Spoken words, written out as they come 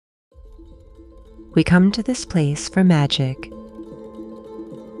We come to this place for magic.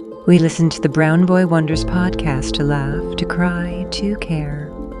 We listen to the Brown Boy Wonders podcast to laugh, to cry, to care.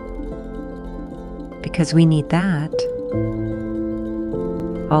 Because we need that.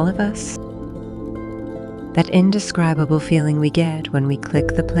 All of us. That indescribable feeling we get when we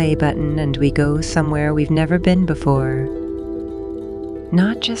click the play button and we go somewhere we've never been before.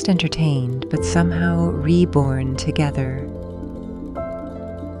 Not just entertained, but somehow reborn together.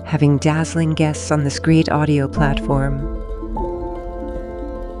 Having dazzling guests on this great audio platform.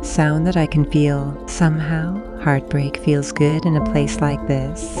 Sound that I can feel. Somehow, heartbreak feels good in a place like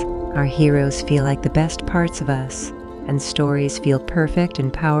this. Our heroes feel like the best parts of us, and stories feel perfect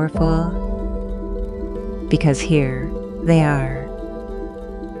and powerful. Because here they are.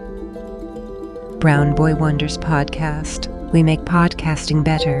 Brown Boy Wonders Podcast. We make podcasting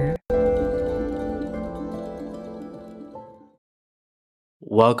better.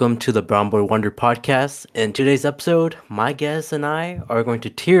 Welcome to the Brown Boy Wonder Podcast. In today's episode, my guests and I are going to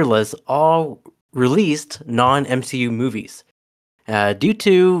tier list all released non-MCU movies. Due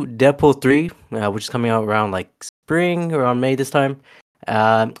to Deadpool 3, which is coming out around like spring, around May this time,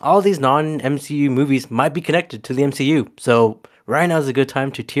 all these non-MCU movies might be connected to the MCU. So right now is a good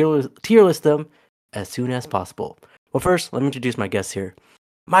time to tier list them as soon as possible. Well, first, let me introduce my guest here.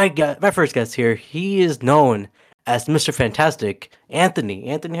 My first guest here, he is known as Mr. Fantastic, Anthony.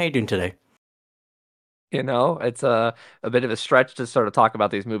 Anthony, how you doing today? You know, it's a bit of a stretch to sort of talk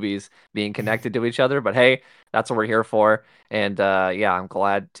about these movies being connected to each other, but hey, that's what we're here for. And yeah, I'm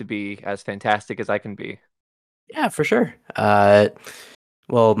glad to be as fantastic as I can be. Yeah, for sure.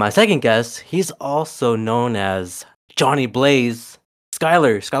 Well, my second guest, he's also known as Johnny Blaze.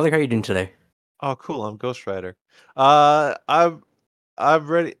 Skylar, how are you doing today? Oh, cool! I'm Ghost Rider. I'm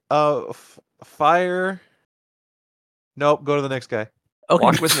ready. Fire. Nope. Go to the next guy. Okay.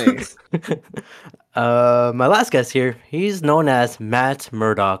 Walk with me. My last guest here, he's known as Matt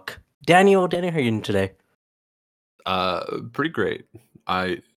Murdock. Daniel, how are you doing today? Pretty great.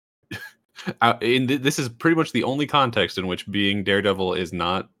 This is pretty much the only context in which being Daredevil is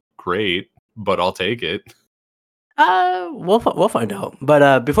not great, but I'll take it. We'll find out.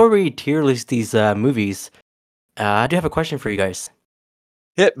 But before we tier list these movies, I do have a question for you guys.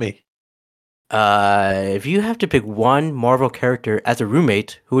 Hit me. If you have to pick one Marvel character as a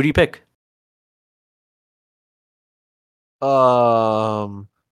roommate, who would you pick?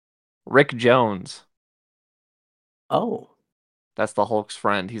 Rick Jones. Oh. That's the Hulk's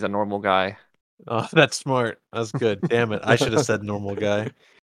friend. He's a normal guy. Oh, that's smart. That's good. Damn it! I should have said normal guy.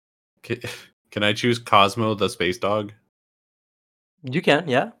 Can I choose Cosmo the space dog? You can,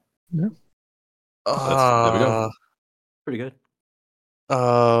 yeah. There we go. Pretty good.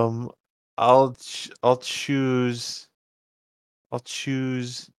 I'll choose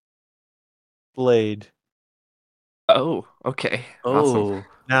Blade. Oh, okay. Awesome. Oh.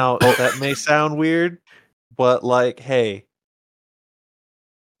 Now that may sound weird, but like, hey,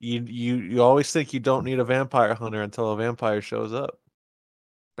 you always think you don't need a vampire hunter until a vampire shows up.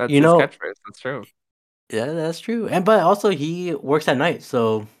 That's his catchphrase. That's true. Yeah, that's true. But also he works at night,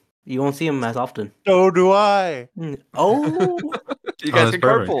 so you won't see him as often. So do I. Oh. You guys can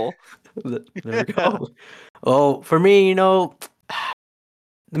perfect. carpool. There we go. Well, for me, the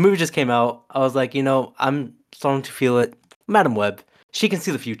movie just came out. I was like, I'm starting to feel it. Madam Web, she can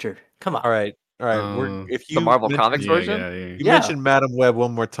see the future. Come on. All right. If you The Marvel Comics version? You mentioned Madam Web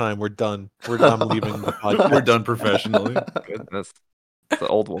one more time, we're done. I'm leaving the podcast. We're done professionally. Goodness. It's an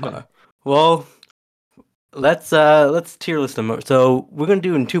old woman. Well, let's tier list them. So we're gonna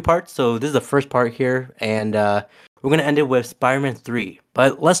do in two parts. So this is the first part here, and we're gonna end it with Spider-Man 3.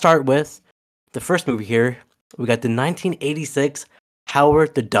 But let's start with the first movie here. We got the 1986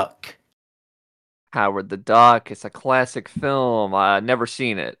 Howard the Duck. Howard the Duck. It's a classic film. Never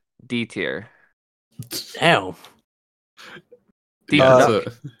seen it. D tier. Damn.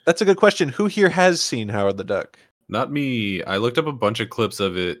 That's a good question. Who here has seen Howard the Duck? Not me. I looked up a bunch of clips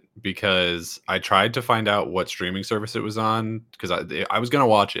of it because I tried to find out what streaming service it was on because I was gonna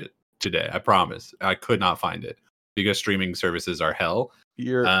watch it today. I promise. I could not find it because streaming services are hell.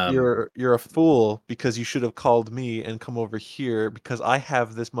 You're a fool because you should have called me and come over here because I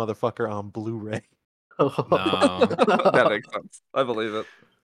have this motherfucker on Blu-ray. No. That makes sense. I believe it.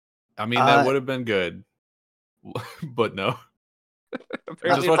 I mean, that would have been good, but no.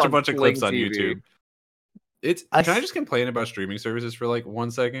 Just watch a bunch of clips on YouTube. Can I just complain about streaming services for like 1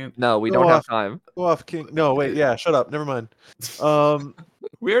 second? No, we don't have time. Go off, King. No, wait, yeah, shut up. Never mind.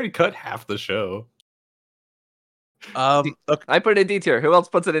 We already cut half the show. Okay. I put it in D tier. Who else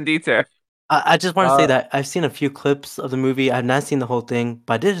puts it in D tier? I just want to say that I've seen a few clips of the movie. I've not seen the whole thing,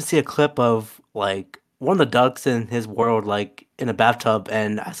 but I did see a clip of like one of the ducks in his world, like in a bathtub,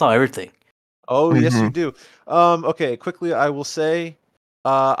 and I saw everything. Oh, yes, you Mhm. do. Okay, quickly, I will say,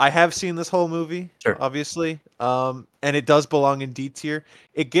 I have seen this whole movie, Sure. obviously, and it does belong in D tier.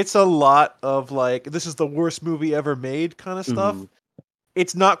 It gets a lot of like, this is the worst movie ever made kind of stuff. Mhm.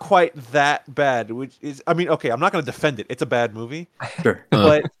 It's not quite that bad, which is, I mean, okay, I'm not going to defend it. It's a bad movie, Sure.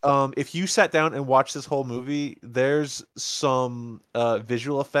 but if you sat down and watched this whole movie, there's some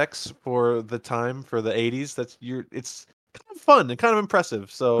visual effects for the time for the 80s. It's kind of fun and kind of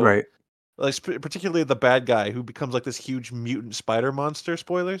impressive. So Right. like particularly the bad guy who becomes like this huge mutant spider monster.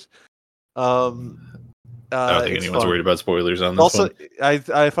 Spoilers. Um, I don't think it's anyone's fun. worried about spoilers on this Also, one. if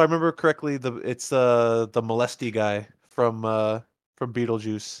I remember correctly, it's the molesty guy from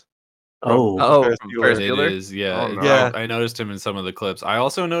Beetlejuice Oh. from Oh, Ferris from Ferris Bueller. It Bueller? is, yeah. Oh Yeah, no. I noticed him in some of the clips. I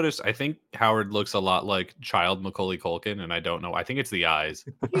also noticed, I think Howard looks a lot like child Macaulay Culkin, and I don't know. I think it's the eyes.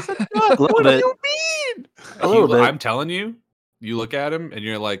 he's a A duck. little What do bit. you mean? A little bit. I'm telling you, you look at him and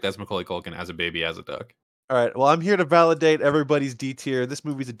you're like, that's Macaulay Culkin as a baby, as a duck. All right. Well, I'm here to validate everybody's D tier. This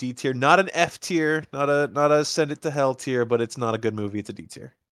movie's a D tier, not an F tier, not a send it to hell tier, but it's not a good movie. It's a D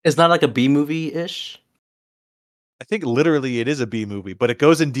tier. It's not like a B movie ish. I think literally it is a B movie, but it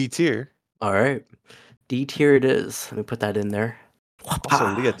goes in D tier. All right. D tier it is. Let me put that in there. Also,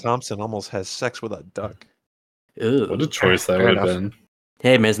 Leah Whapa. Thompson almost has sex with a duck. What a Ooh. choice that Fair would have enough. been.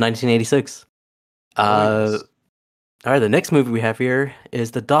 Hey man, it's 1986. Oh, yes. All right. The next movie we have here is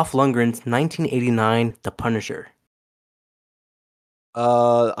the Dolph Lundgren's 1989 The Punisher.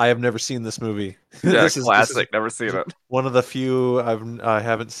 I have never seen this movie. Yeah, This is classic. Never seen it. one of the few I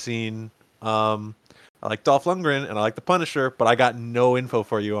haven't seen. I like Dolph Lundgren and I like The Punisher, but I got no info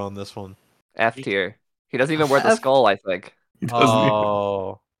for you on this one. F tier. He doesn't even wear the F. skull, I think. He doesn't even.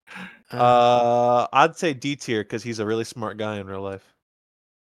 Oh, I'd say D tier because he's a really smart guy in real life.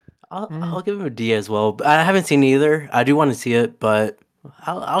 I'll give him a D as well. But I haven't seen either. I do want to see it, but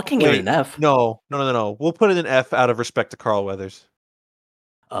I can give it Wait, an F. no. We'll put it in F out of respect to Carl Weathers.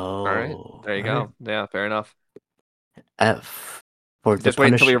 All right. Oh, There you all right. go. Yeah, fair enough. F for The Just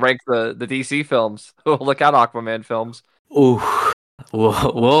wait until we Punisher. rank the DC films. Look out, Aquaman films. Ooh,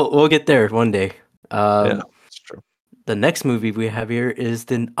 we'll get there one day. Yeah, it's true. The next movie we have here is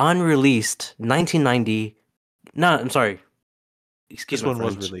the unreleased 1990. No, I'm sorry. Excuse This my one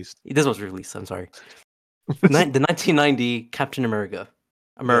was French. released. This was released. I'm sorry. The 1990 Captain America.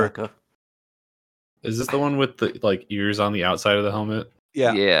 America. Is this the one with the like ears on the outside of the helmet?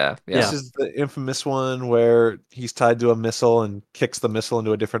 Yeah. Yeah. This is the infamous one where he's tied to a missile and kicks the missile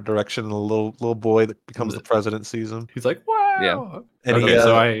into a different direction, and the little boy that becomes the president sees him. He's like, wow. Yeah. And Okay, he,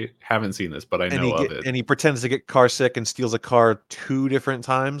 so I haven't seen this, but I and know of it. and he pretends to get car sick and steals a car 2 different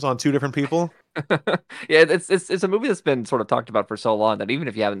times on 2 different people. Yeah, it's a movie that's been sort of talked about for so long that even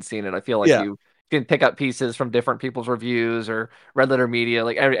if you haven't seen it, I feel like Yeah. you can pick up pieces from different people's reviews or Red Letter Media.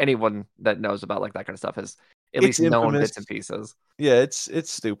 Like anyone that knows about like that kind of stuff has at It's least known infamous. bits and pieces. Yeah, it's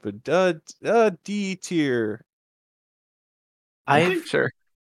stupid. D tier. I've Sure.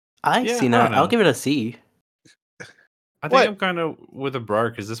 Yeah, seen I it. don't I'll know. give it a C. I think What? I'm kind of with a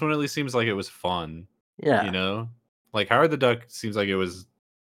Brar because this one at least seems like it was fun. Yeah. You know, like Howard the Duck seems like it was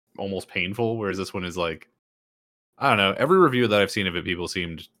almost painful, whereas this one is like, I don't know. Every review that I've seen of it, people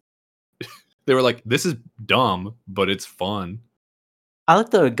seemed they were like, "This is dumb, but it's fun." I like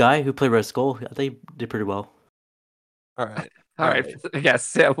the guy who played Red Skull. I think he did pretty well. All right. All right.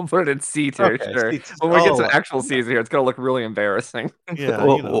 Yes, yeah, we'll put it in C tier, Okay. sure. See, When we get to oh, actual C's here, it's gonna look really embarrassing. yeah,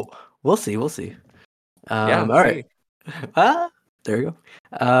 We'll see. We'll see. Yeah, All right. There you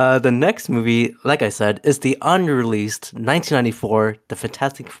go. The next movie, like I said, is the unreleased 1994 The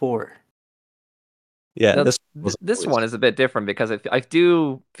Fantastic Four. Yeah, Now, was this one is a bit different because I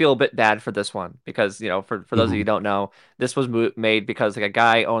do feel a bit bad for this one because, for those of you who don't know, this was made because like a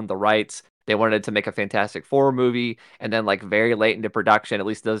guy owned the rights. They wanted to make a Fantastic Four movie, and then like very late into production, at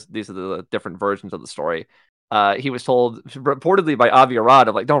least these are the different versions of the story. He was told reportedly by Avi Arad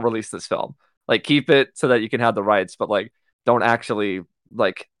of like, don't release this film, like keep it so that you can have the rights, but like don't actually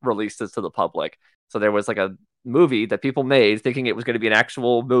like release this to the public. So there was like a movie that people made thinking it was going to be an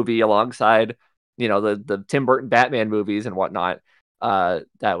actual movie alongside the Tim Burton Batman movies and whatnot.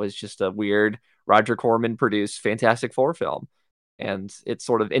 That was just a weird Roger Corman produced Fantastic Four film, and it's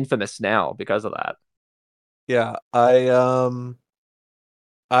sort of infamous now because of that. Yeah,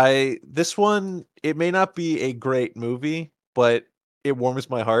 this one, it may not be a great movie, but it warms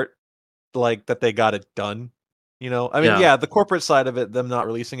my heart like that they got it done. I mean, Yeah. yeah, the corporate side of it, them not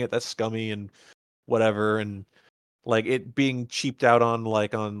releasing it, that's scummy and whatever, and like it being cheaped out on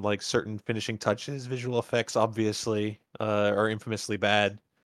like certain finishing touches, visual effects obviously are infamously bad.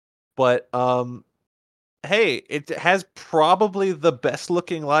 but hey, it has probably the best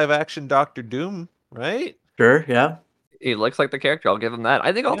looking live action Doctor Doom, right? Sure, yeah. He looks like the character. I'll give him that.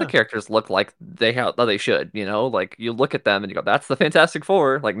 I think all the Yeah. characters look like they should. Like you look at them and you go, "That's the Fantastic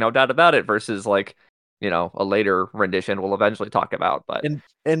Four," like no doubt about it. Versus like, a later rendition we'll eventually talk about. But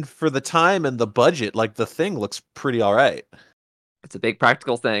And for the time and the budget, like the Thing looks pretty all right. it's a big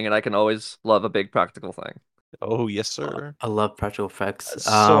practical thing, and I can always love a big practical thing. Oh yes, sir. I love practical effects.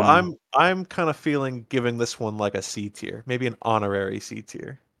 So I'm kind of feeling giving this one like a C tier, maybe an honorary C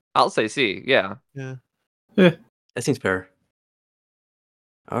tier. I'll say C. Yeah. Yeah. that seems fair.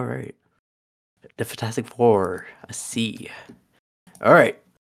 All right. The Fantastic Four, a C. All right.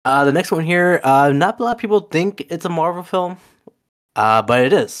 The next one here, not a lot of people think it's a Marvel film, but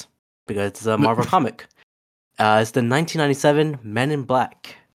it is because it's a Marvel comic. It's the 1997 Men in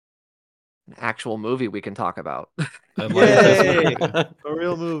Black. An actual movie we can talk about. I like this Yay! movie. A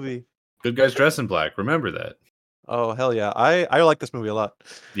real movie. Good guys dress in black. Remember that. Oh hell yeah! I like this movie a lot.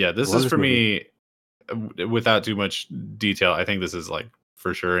 Yeah, this Love is this for movie. me. Without too much detail, I think this is like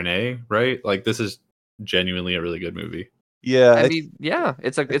for sure an A, right? Like this is genuinely a really good movie. Yeah, I mean, yeah,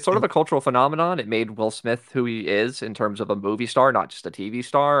 it's sort of a cultural phenomenon. It made Will Smith who he is in terms of a movie star, not just a TV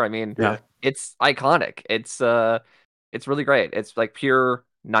star. I mean, Yeah. it's iconic. It's really great. It's like pure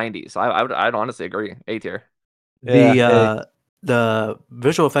 90s. I'd honestly agree. A tier. The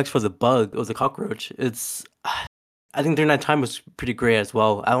visual effects for the bug, or the cockroach, I think during that time was pretty great as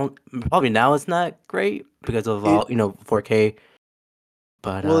well. I don't probably now it's not great because of 4K,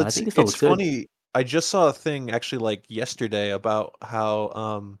 but Well, I think it still it's looks good. funny. I just saw a thing actually like yesterday about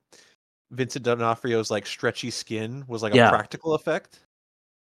how Vincent D'Onofrio's like stretchy skin was like a Yeah. practical effect.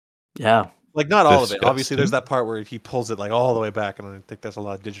 Yeah, Like not all of it. Obviously, there's Disgusting. that part where he pulls it like all the way back, and I think there's a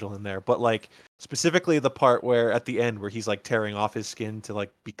lot of digital in there. But like specifically the part where at the end where he's like tearing off his skin to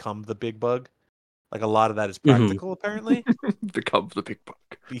like become the big bug, like a lot of that is practical. Apparently, Becomes the big bug.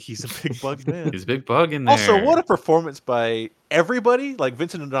 he's a big bug man. He's a big bug in there. Also, what a performance by everybody! Like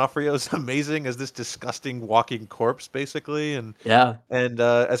Vincent D'Onofrio is amazing as this disgusting walking corpse, basically, and yeah.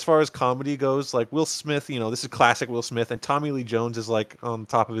 as far as comedy goes, like Will Smith, this is classic Will Smith, and Tommy Lee Jones is like on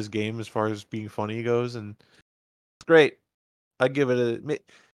top of his game as far as being funny goes, and it's great. I give it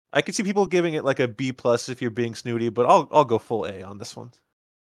I could see people giving it like a B plus if you're being snooty, but I'll go full A on this one.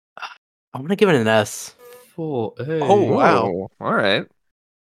 I'm gonna give it an S. full A. Oh, wow. Ooh, all right.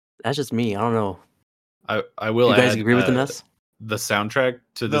 That's just me. I don't know. I will You guys add, agree with an S? the soundtrack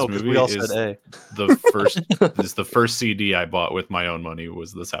to this No, because movie we all is said A. the first CD I bought with my own money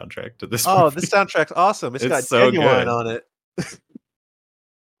was the soundtrack to this Oh, movie. this soundtrack's awesome. It's It's got so Genuine good. on it.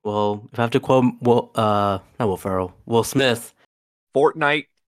 Well, if I have to quote not Will Ferrell, Will Smith. Fortnite.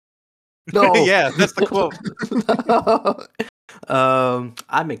 No. Yeah, that's the quote.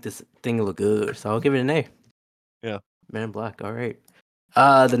 I make this thing look good, so I'll give it an A. Yeah. Man in Black. All right.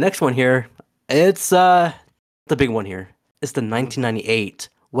 The next one here, it's the big one here. It's the 1998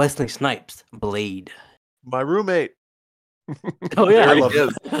 Wesley Snipes Blade. My roommate. Oh yeah, I I love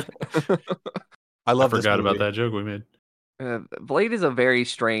love I I love this forgot about movie. that joke we made. Blade is a very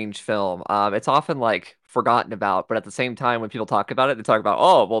strange film. It's often like forgotten about, but at the same time, when people talk about it, they talk about,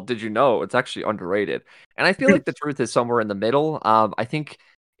 oh, well, did you know it's actually underrated? And I feel like the truth is somewhere in the middle. I think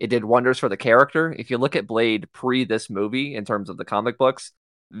it did wonders for the character. If you look at Blade pre this movie in terms of the comic books,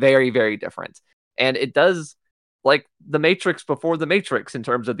 very, very different. And it does like the Matrix before the Matrix in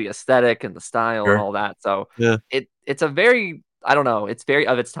terms of the aesthetic and the style and Sure. all that. So Yeah. it's a very, I don't know, it's very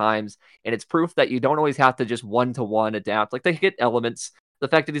of its times. And it's proof that you don't always have to just one-to-one adapt. Like they get elements, the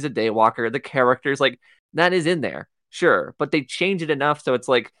fact that he's a daywalker, the characters, like that is in there, sure, but they change it enough so it's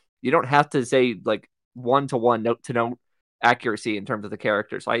like you don't have to say like one-to-one, note-to-note accuracy in terms of the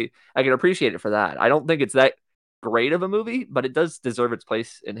characters. So I can appreciate it for that. I don't think it's that great of a movie, but it does deserve its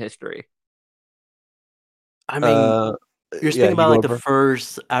place in history. I mean, you're Yeah, speaking you about go like the over.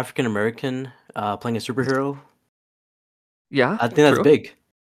 first African American playing a superhero. Yeah, I think that's true. big.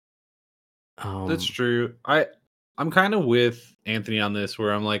 That's true. I'm kind of with Anthony on this,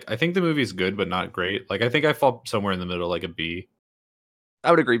 where I'm like, I think the movie's good but not great. Like I think I fall somewhere in the middle, like a B.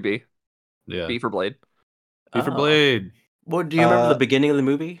 I would agree B. Yeah, B for Blade. B for Oh. Blade. Well, do you remember the Uh, beginning of the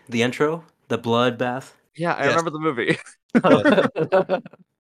movie, the intro, the bloodbath? Yeah, I Yes. remember the movie. Yes.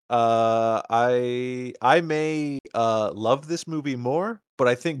 I may love this movie more, but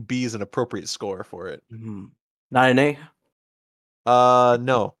I think B is an appropriate score for it. Not an A.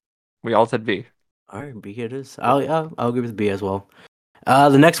 No. We all said B. All right, B it is. I'll give it the B as well.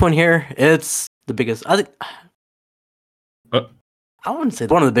 The next one here, it's the biggest. I think I wouldn't say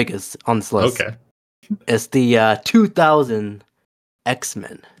one of the biggest on this list. Okay. It's the 2000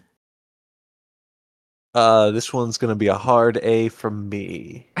 X-Men. This one's gonna be a hard A from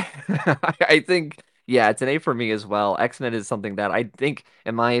me. I think, yeah, it's an A for me as well. X-Men is something that I think,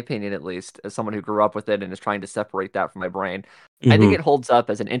 in my opinion at least, as someone who grew up with it and is trying to separate that from my brain, I think Mhm. it holds up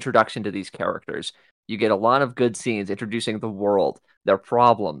as an introduction to these characters. You get a lot of good scenes introducing the world, their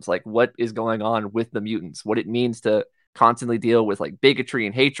problems, like what is going on with the mutants, what it means to constantly deal with like bigotry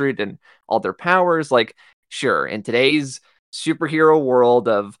and hatred and all their powers. Like, sure, in today's superhero world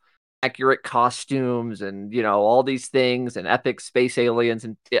of accurate costumes and all these things and epic space aliens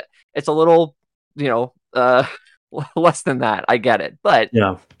and it's a little less than that. I get it, but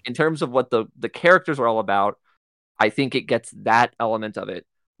Yeah. in terms of what the characters are all about, I think it gets that element of it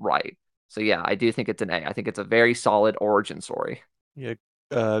right. So yeah, I do think it's an A. I think it's a very solid origin story. Yeah,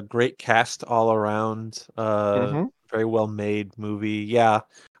 great cast all around. Mm-hmm. Very well made movie. Yeah,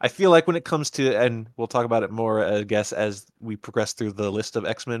 I feel like when it comes to, and we'll talk about it more, I guess, as we progress through the list of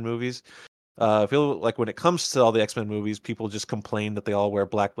X-Men movies. I feel like when it comes to all the X-Men movies, people just complain that they all wear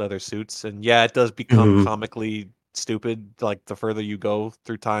black leather suits, and yeah, it does become Mhm. comically stupid like the further you go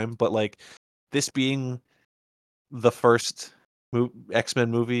through time. But like this being the first X-Men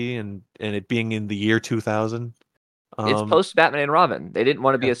movie, and it being in the year 2000, It's um, post Batman and Robin. They didn't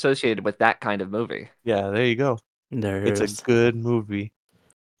want to be yeah, associated with that kind of movie. yeah, there you go. There it It's a is. good movie.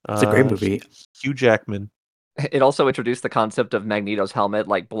 It's a great Uh, movie. Hugh Jackman. It also introduced the concept of Magneto's helmet,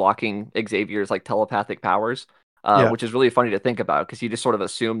 like blocking Xavier's like telepathic powers, Yeah, which is really funny to think about because you just sort of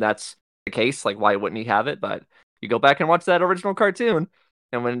assume that's the case. Like, why wouldn't he have it? But you go back and watch that original cartoon,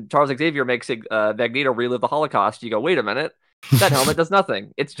 and when Charles Xavier makes Magneto relive the Holocaust, you go, wait a minute, that helmet does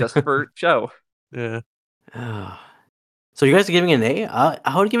nothing. It's just for show. yeah. Ah. So you guys are giving it an A?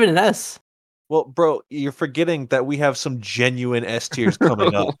 I would give it an S. Well, bro, you're forgetting that we have some genuine S tiers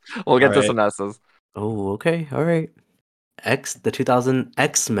coming up. We'll All get to right. some S's. Oh, okay. All right. The 2000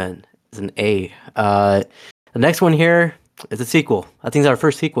 X-Men is an A. The next one here is a sequel. I think it's our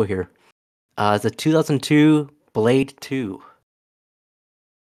first sequel here. It's a 2002 Blade 2.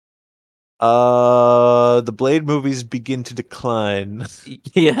 The Blade movies begin to decline.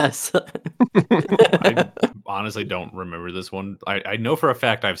 Yes. I honestly don't remember this one. I know for a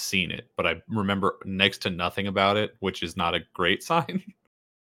fact I've seen it, but I remember next to nothing about it, which is not a great sign.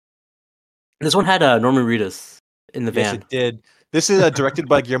 This one had Norman Reedus in the Yes, van. it did. This is directed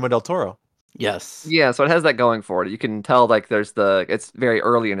by Guillermo del Toro. Yes. Yeah, so it has that going for it. You can tell like it's very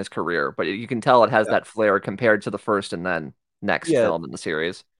early in his career, but you can tell it has Yeah. that flair compared to the first and then next Yeah, film in the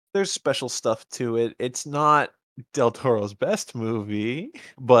series. there's special stuff to it. It's not del Toro's best movie,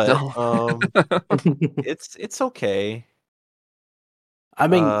 but No. it's okay. I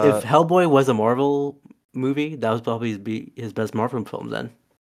mean, if Uh, Hellboy was a Marvel movie, that would probably be his best Marvel film then.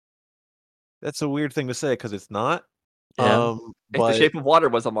 that's a weird thing to say because it's not. Yeah. If The But Shape of Water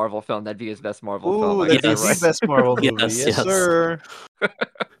was a Marvel film, that'd be his best Marvel film. ooh, I that'd guess be you're the right. Yes. best Marvel movie. Yes, Yes, yes. sir.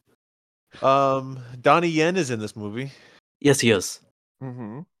 Donnie Yen is in this movie. Yes, he is.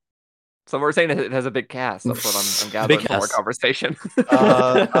 Hmm. So we're saying it has a big cast. That's what I'm Big gathering from our cast. conversation.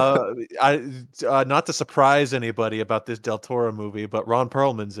 Not to surprise anybody about this Del Toro movie, but Ron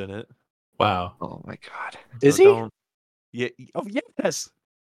Perlman's in it. Wow. Oh my god. Is So he? don't. Yeah. Oh, yes.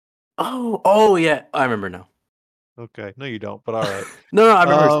 Oh, yeah. I remember now. Okay. No, you don't. But all right. No, I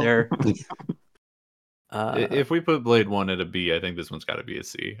remember it's Um, there. If we put Blade 1 at a B, I think this one's got to be a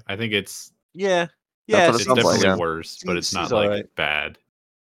C. I think it's Yeah. That's Yeah. what it it's sounds like, definitely yeah. worse, but it's not All like right. bad.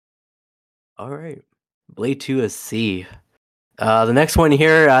 All right. Blade 2 is C. The next one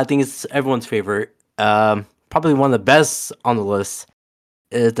here, I think it's everyone's favorite. Probably one of the best on the list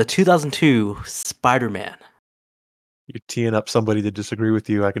is the 2002 Spider-Man. You're teeing up somebody to disagree with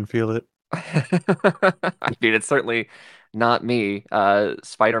you. I can feel it. I mean, it's certainly not me.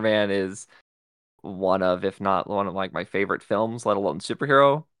 Spider-Man is one of, if not one of like my favorite films, let alone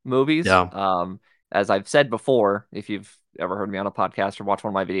superhero movies. Yeah. As I've said before, if you've ever heard me on a podcast or watched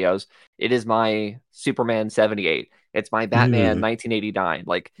one of my videos, it is my Superman 78. It's my Batman Mm. 1989.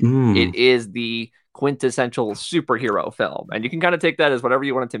 Like Mm. it is the quintessential superhero film. And you can kind of take that as whatever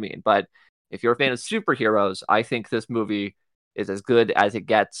you want it to mean. But if you're a fan of superheroes, I think this movie is as good as it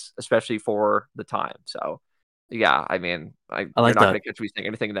gets, especially for the time. So yeah, I mean, I you're like not going that. to catch me saying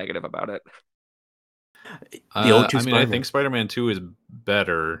anything negative about it. The old two I mean, I think Spider-Man. Spider-Man 2 is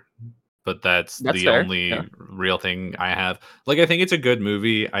better, but that's That's the fair. Yeah. only real thing I have. Like, I think it's a good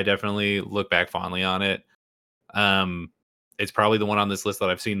movie. I definitely look back fondly on it. It's probably the one on this list that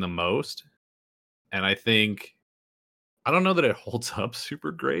I've seen the most, and I think I don't know that it holds up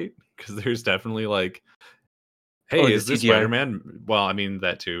super great because there's definitely like, Oh, hey, the is this CGI. Spider-Man? Well, I mean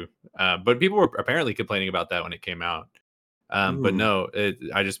that too, but people were apparently complaining about that when it came out. But Mm. no,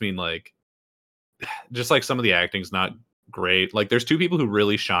 I just mean like just like some of the acting's not great. Like there's two people who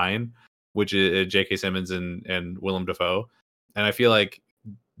really shine, which is J.K. Simmons and Willem Dafoe, and I feel like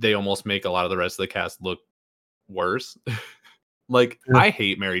they almost make a lot of the rest of the cast look worse. Like Yeah. I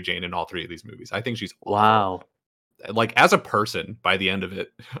hate Mary Jane in all three of these movies. I think she's awful. Wow. Like as a person, by the end of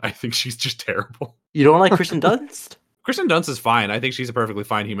it, I think she's just terrible. You don't like Kristen Dunst? Kristen Dunst is fine. I think she's a perfectly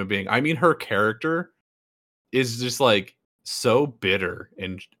fine human being. I mean, her character is just like so bitter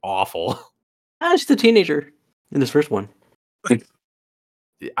and awful. She's a teenager in this first one.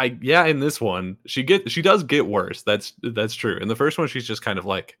 In this one, she does get worse. That's true. In the first one, she's just kind of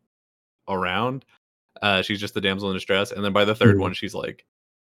like around. She's just the damsel in distress, and then by the third one, she's like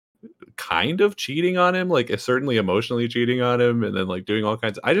kind of cheating on him, like certainly emotionally cheating on him, and then like doing all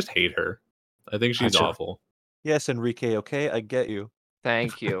kinds. I just hate her. I think she's Gotcha. awful. Yes, Enrique. Okay, I get you.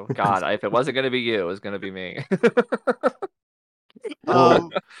 Thank you. God, if it wasn't going to be you, it was going to be me. Um,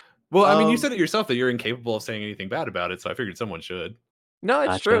 Well, I mean, you Um, said it yourself that you're incapable of saying anything bad about it, so I figured someone should. No, it's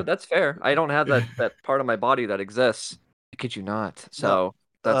Gotcha. true. That's fair. I don't have that part of my body that exists. I kid you not. So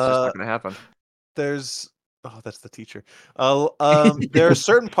that's just not going to happen. that's the teacher. There are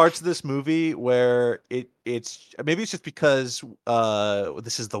certain parts of this movie where it's maybe it's just because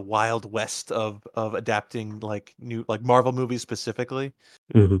this is the Wild West of adapting like new like Marvel movies specifically.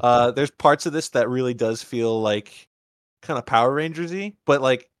 Mhm. There's parts of this that really does feel like kind of Power Rangers-y, but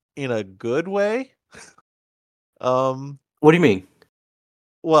like in a good way. What do you mean?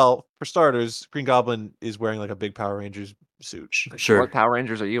 Well, for starters, Green Goblin is wearing like a big Power Rangers suit. Sure. What Power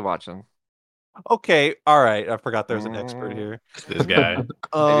Rangers are you watching? Okay, all right. I forgot there's an expert here. This guy. Maybe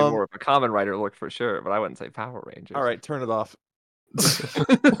Um, more of a common writer look for sure, but I wouldn't say Power Rangers. all right, turn it off.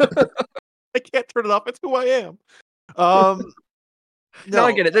 I can't turn it off. It's who I am. No,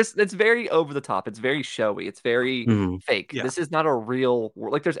 I No, get it. It's very over the top. It's very showy. It's very Mhm. fake. Yeah. This is not a real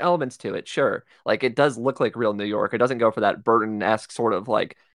like. There's elements to it, sure. Like it does look like real New York. It doesn't go for that Burton-esque sort of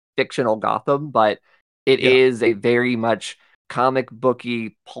like fictional Gotham, but it Yeah. is a very much comic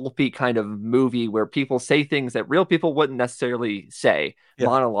booky, pulpy kind of movie where people say things that real people wouldn't necessarily say, Yeah.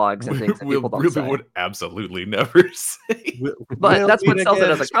 monologues and things that people don't Really say. would absolutely never say. But that's what meet sells it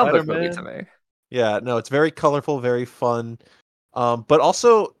again, as a comic book movie to Spider-Man. me. Yeah, no, it's very colorful, very fun. But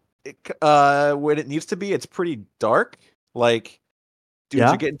also when it needs to be, it's pretty dark. Like dudes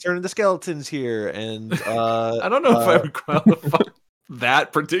Yeah? are getting turned into skeletons here, and I don't know if I would qualify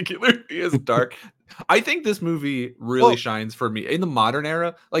that particularly as dark. I think this movie really Well- shines for me in the modern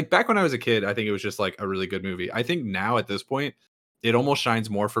era. Like back when I was a kid, I think it was just like a really good movie. I think now at this point, it almost shines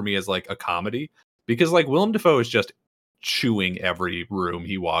more for me as like a comedy because like Willem Dafoe is just chewing every room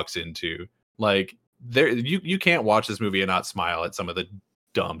he walks into. Like there, you can't watch this movie and not smile at some of the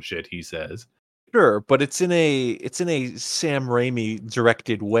dumb shit he says. Sure, but it's in a Sam Raimi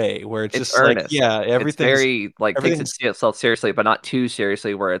directed way where it's It's just like, earnest. yeah, It's everything's very like takes everything's- itself seriously, but not too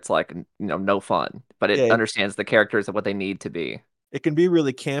seriously where it's like no fun. But it Yeah. understands the characters and what they need to be. it can be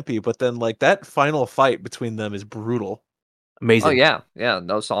really campy, but then like that final fight between them is brutal. Amazing. Oh yeah,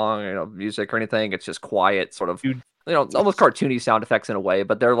 no song, music or anything. It's just quiet, sort of Dude, almost cartoony sound effects in a way,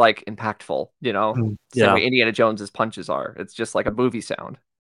 but they're like impactful. Same Yeah. way Indiana Jones's punches are. It's just like a movie sound.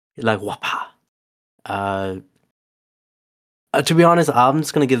 Like wapa. To be honest, I'm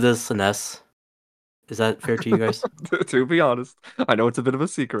just gonna give this an S. Is that fair to you guys? To be honest, I know it's a bit of a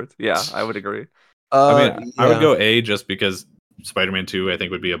secret. Yeah, I would agree. I mean, I would yeah. go A just because Spider-Man 2 I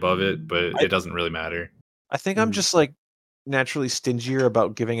think would be above it, but I- it doesn't really matter. I think I'm Mm. just like naturally stingier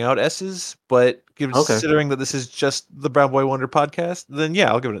about giving out S's, but considering that this is just the Brown Boy Wonder podcast, then yeah,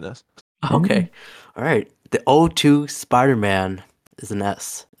 I'll give it an S. Okay. All right. The O2 Spider-Man is an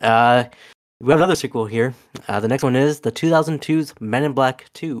S. We have another sequel here. The next one is the 2002's Men in Black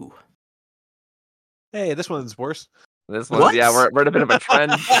 2. Hey, this one's worse. This one, What? yeah, we're in a bit of a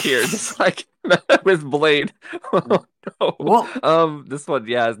trend here, just like with Blade. Oh, no. Whoa. This one,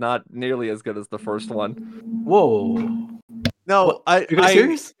 yeah, is not nearly as good as the first one. Whoa. No, What? I You're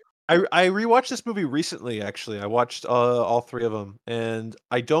serious? I rewatched this movie recently. Actually, I watched all three of them, and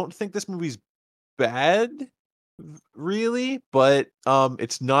I don't think this movie's bad, really. But it's not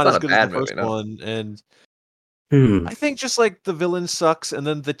It's as not a good as the bad first movie, no. one, and Hmm. I think just like the villain sucks, and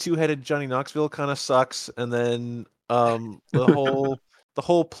then the two-headed Johnny Knoxville kind of sucks, and then the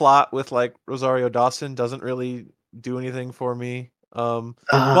whole plot with like Rosario Dawson doesn't really do anything for me.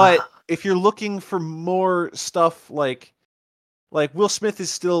 But if you're looking for more stuff like Will Smith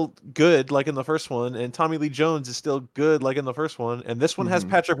is still good like in the first one, and Tommy Lee Jones is still good like in the first one, and this one has Mhm.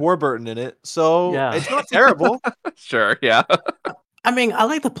 Patrick Warburton in it, so Yeah. it's not terrible. Sure, yeah. I mean, I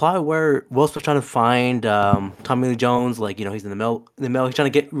like the plot where Will Smith's trying to find Tommy Lee Jones. Like, he's in the mail. He's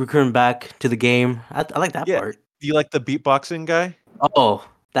trying to recruit him back to the game. I like that Yeah. part. Do you like the beatboxing guy? Oh,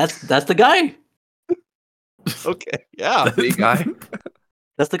 that's the guy. Okay, yeah. The guy.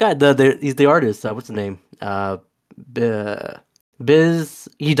 That's the guy. He's the artist. What's his name? Biz.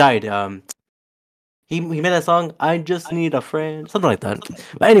 He died. He made that song. I just need a friend, something like that.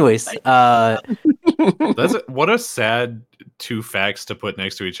 But anyways, What a sad two facts to put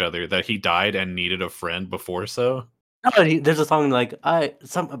next to each other. That he died and needed a friend before so. there's a song like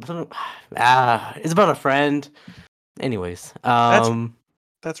it's about a friend. Anyways,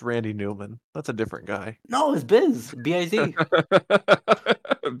 That's Randy Newman. That's a different guy. no, it's Biz. B-I-Z.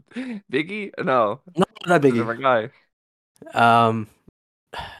 Biggie? No, No, not it's a Biggie. different guy.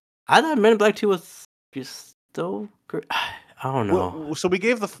 I thought Men in Black 2 was just so great. I don't know. So we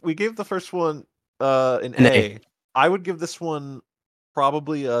gave the first one an An A. A. I would give this one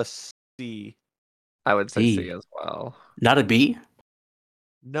probably a C. I would say C. C as well. Not a B?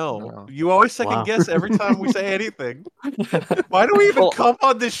 No, No. you always second Wow. guess every time we say anything. Why do we even Well- come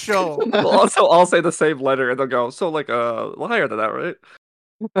on this show? Well, also, I'll say the same letter, and they'll go, so like higher than that,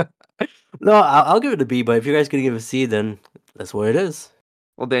 right? No, I'll give it a B, but if you guys gonna give it a C, then that's what it is.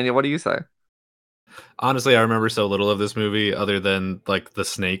 Well, Daniel, what do you say? Honestly, I remember so little of this movie other than like the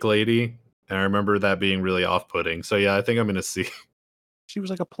snake lady. And I remember that being really off-putting. So yeah, I think I'm gonna see. She was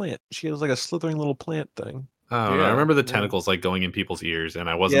like a plant. She was like a slithering little plant thing. I don't know. I Yeah, remember the yeah. tentacles like going in people's ears, and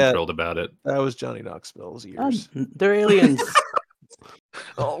I wasn't Yeah. thrilled about it. That was Johnny Knoxville's ears. They're aliens.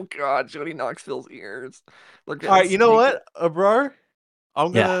 Oh God, Jody Knoxville's ears. Look All right, you know what, Abrar?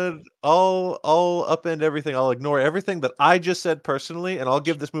 I'm Yeah. gonna I'll upend everything. I'll ignore everything that I just said personally, and I'll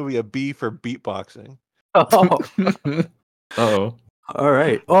give this movie a B for beatboxing. Oh, Oh, all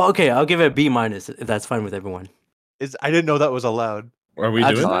right. Well, okay, I'll give it a B minus if that's fine with everyone. I didn't know that was allowed. are we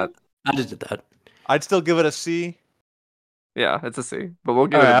I doing just- that? I just did that. I'd still give it a C. Yeah, it's a C, but we'll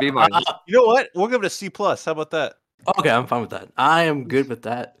give All it a right, B minus. You know what? We'll give it a C plus. How about that? Okay, I'm fine with that. I am good with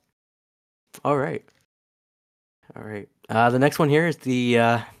that. All right. All right. The next one here is the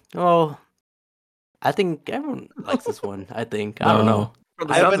I think everyone likes this one. I think. I don't know. From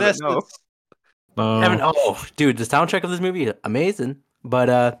the sounds of it, no. Evanescence. No. Dude, the soundtrack of this movie is amazing.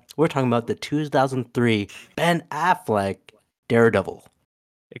 But we're talking about the 2003 Ben Affleck Daredevil.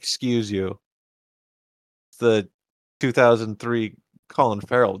 Excuse you. It's the 2003 Colin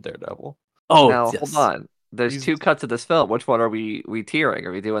Farrell Daredevil. Oh, Now, yes. hold on. There's He's- two cuts of this film. Which one are we tiering?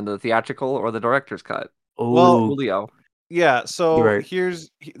 Are we doing the theatrical or the director's cut? Well, Ooh, Julio. Yeah, so You're right.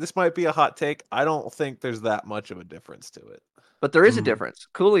 this might be a hot take. I don't think there's that much of a difference to it. But there is a Hmm. difference.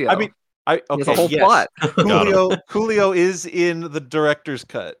 Coolio. I mean, there's okay, a whole yes. plot. Got him. Coolio is in the director's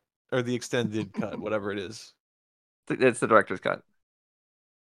cut or the extended cut, whatever it is. It's the director's cut.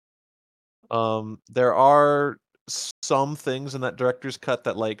 There are some things in that director's cut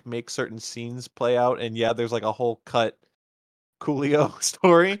that like make certain scenes play out, and yeah, there's like a whole cut Coolio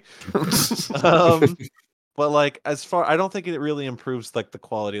story. But like I don't think it really improves like the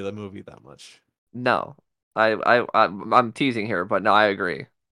quality of the movie that much. No, I'm teasing here, but no, I agree.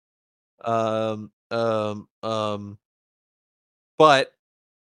 But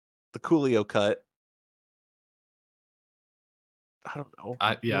the Coolio cut, I don't know.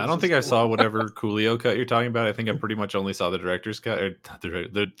 I It was don't think I just- saw whatever Coolio cut you're talking about. I think I pretty much only saw the director's cut, or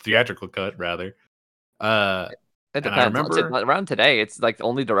the theatrical cut rather. It And I depends. remember- Around today, it's like the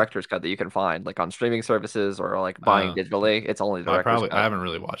only director's cut that you can find, like on streaming services or like buying Oh. digitally. It's only director's cut. I haven't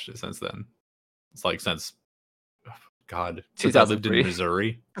really watched it since then. It's like since I lived in 2003.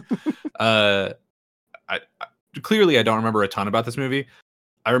 Missouri. I clearly I don't remember a ton about this movie.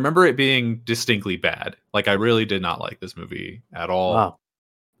 I remember it being distinctly bad. Like I really did not like this movie at all.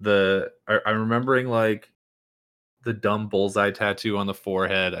 Wow. I'm remembering like the dumb bullseye tattoo on the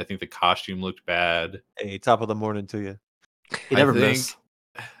forehead. I think the costume looked bad. Hey, top of the morning to you. You never I think- miss.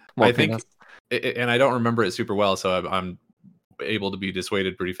 More I think, penis. and I don't remember it super well, so I'm able to be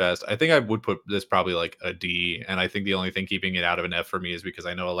dissuaded pretty fast. I think I would put this probably like a D, and I think the only thing keeping it out of an F for me is because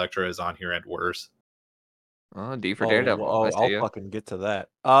I know Elektra is on here and worse. Oh, D for Daredevil. well, I see I'll you. fucking get to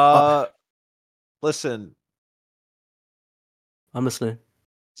that. Listen, I'm listening.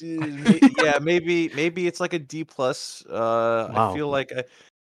 yeah, maybe it's like a D plus. I Wow. feel like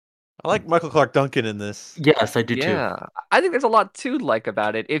I like Michael Clark Duncan in this. Yes, I do too. Yeah, I think there's a lot to like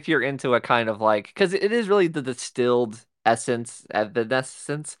about it if you're into a kind of like, because it is really the distilled essence, the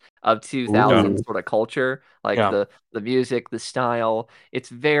essence of 2000s sort of culture, like Yeah. the music, the style. It's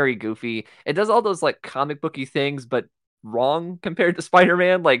very goofy. It does all those like comic booky things, but wrong compared to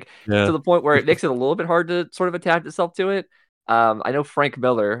Spider-Man, like Yeah. to the point where it makes it a little bit hard to sort of attach itself to it. I know Frank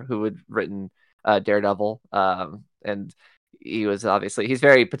Miller, who had written Daredevil, and he's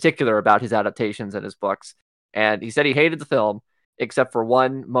very particular about his adaptations and his books. And he said he hated the film except for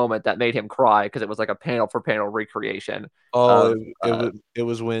one moment that made him cry because it was like a panel for panel recreation. Oh, Of, it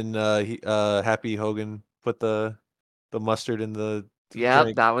was when Happy Hogan put the mustard in the yeah,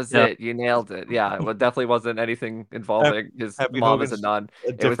 drink. that was Yeah. it. You nailed it. Yeah, it definitely wasn't anything involving his Happy mom as a Hogan's nun. a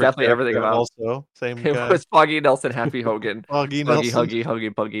It was different definitely everything character about also. Same it guy. was Foggy Nelson, Happy Hogan, Foggy Buggy, Nelson. Huggy,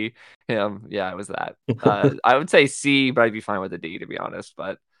 Huggy, Buggy. Him. Yeah, it was that. I would say C, but I'd be fine with a D to be honest.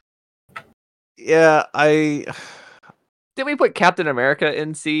 But Yeah, did we put Captain America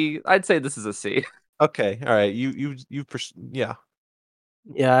in C? I'd say this is a C. okay. All right. Yeah.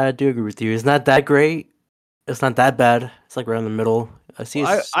 Yeah, I do agree with you. It's not that great. It's not that bad. It's like right in the middle. I see.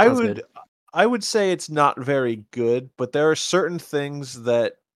 I Sounds good. I would say it's not very good, but there are certain things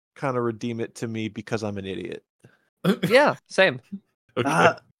that kind of redeem it to me because I'm an idiot. Yeah, same. Okay.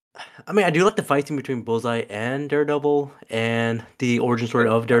 I mean, I do like the fight scene between Bullseye and Daredevil, and the origin story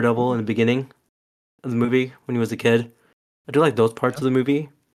of Daredevil in the beginning of the movie when he was a kid. I do like those parts of the movie.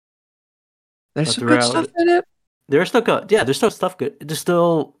 There's But some good stuff in it. there's still good. Yeah, there's still stuff good. There's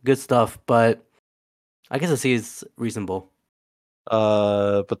still good stuff, but I guess a C is reasonable.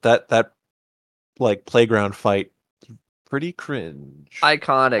 But that like playground fight, pretty cringe.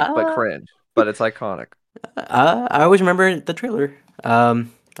 Iconic, but Uh, cringe. But it's iconic. I always remember the trailer.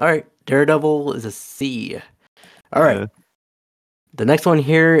 All right, Daredevil is a C. All right. Yeah. The next one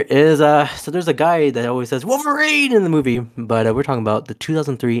here is so there's a guy that always says Wolverine in the movie, but we're talking about the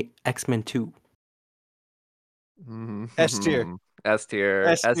 2003 X-Men 2. S tier. S tier.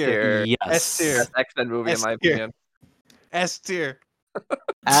 S S tier. tier. Yes. S tier. Best X-Men movie in S my tier. opinion. S tier.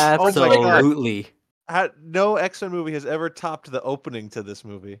 Absolutely. No X-Men movie has ever topped the opening to this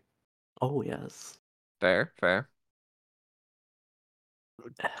movie. Oh yes. Fair.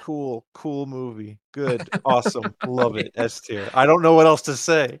 Cool movie. Good, awesome, love it. S tier. I don't know what else to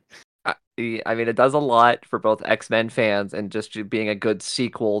say. I mean, it does a lot for both X-Men fans and just being a good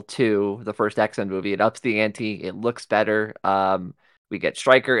sequel to the first X-Men movie. It ups the ante. It looks better. We get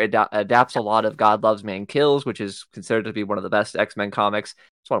Stryker adapts a lot of God Loves Man Kills, which is considered to be one of the best X-Men comics.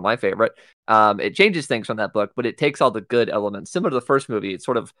 It's one of my favorite. It changes things from that book, but it takes all the good elements. Similar to the first movie, it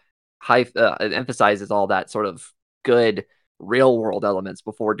sort of it emphasizes all that sort of good real world elements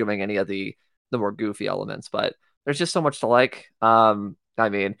before doing any of the more goofy elements. But there's just so much to like. I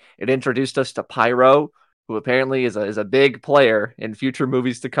mean, it introduced us to Pyro, who apparently is a big player in future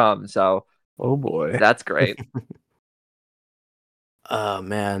movies to come. So, Oh boy. that's great. Oh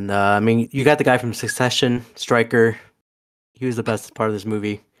man. I mean, you got the guy from Succession, Stryker. He was the best part of this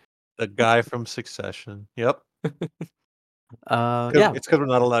movie. The guy from Succession. Yep. Yeah. It's because we're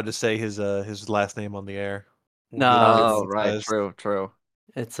not allowed to say his last name on the air. No, Oh, it's- right. True.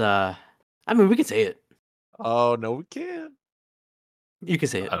 It's I mean, we can say it. Oh no, we can't. You can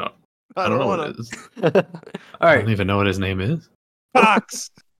say it. I don't know what wanna. it is. All I right. don't even know what his name is. Cox.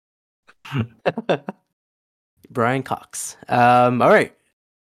 Brian Cox. All right.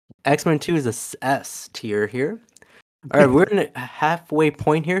 X-Men 2 is a S tier here. All right, we're in a halfway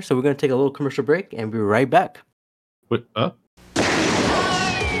point here, so we're going to take a little commercial break and be right back. What?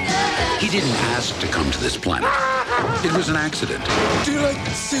 He didn't ask to come to this planet. It was an accident. Do you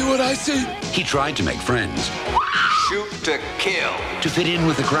see what I see? He tried to make friends, Shoot to kill. to fit in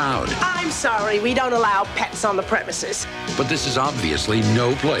with the crowd. I'm sorry, we don't allow pets on the premises. But this is obviously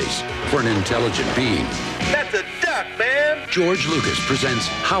no place for an intelligent being. That's a duck, man. George Lucas presents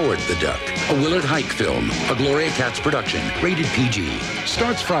Howard the Duck, a Willard Hike film, a Gloria Katz production, rated PG.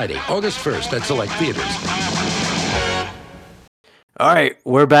 Starts Friday, August 1st at select theaters. All right,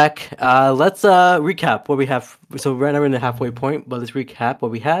 we're back. Let's recap what we have. So right now we're in the halfway point, but let's recap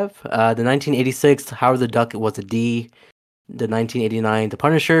what we have. The 1986 Howard the Duck was a D. The 1989 The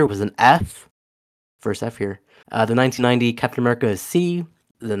Punisher was an F. First F here. The 1990 Captain America is C.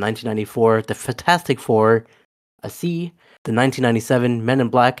 The 1994 The Fantastic Four, a C. The 1997 Men in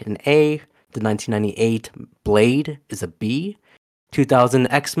Black, an A. The 1998 Blade is a B.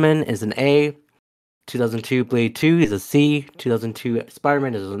 2000 X-Men is an A. 2002 Blade 2 is a C. 2002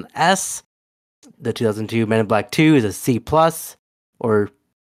 Spider-Man is an S. The 2002 Men in Black 2 is a C+, or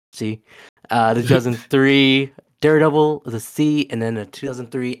C. The 2003 Daredevil is a C, and then the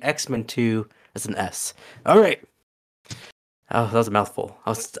 2003 X-Men 2 is an S. All right. Oh, that was a mouthful.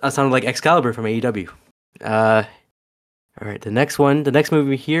 I sounded like Excalibur from AEW. All right, the next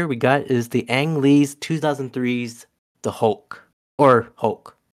movie here we got is the Ang Lee's 2003's The Hulk, or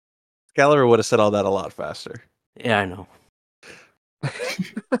Hulk. Excalibur would have said all that a lot faster. Yeah, I know.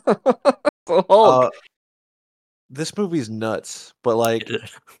 So Hulk. this movie's nuts, but like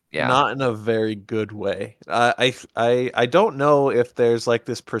Yeah. not in a very good way. I don't know if there's like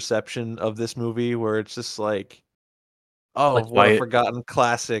this perception of this movie where it's just like, oh, Like what a why? forgotten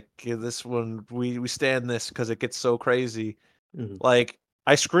classic. This one we stand this because it gets so crazy. Mhm. Like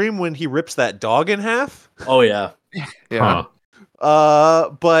I scream when he rips that dog in half. Oh yeah. Yeah.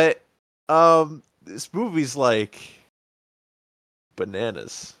 But this movie's like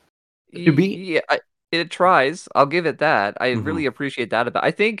bananas. To be. Yeah, it tries. I'll give it that. I Mhm. really appreciate that about.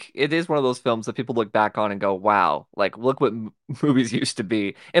 I think it is one of those films that people look back on and go, "Wow, like look what movies used to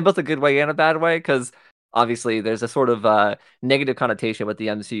be," in both a good way and a bad way. Because obviously, there's a sort of negative connotation with the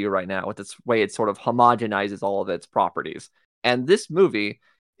MCU right now, with its way it sort of homogenizes all of its properties. And this movie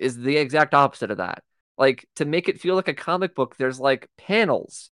is the exact opposite of that. Like to make it feel like a comic book, there's like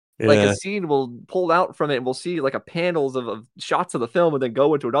panels like a Yeah. scene will pull out from it and we'll see like a panels of shots of the film and then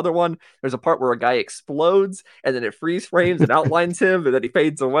go into another one. There's a part where a guy explodes and then it freeze frames and outlines him and then he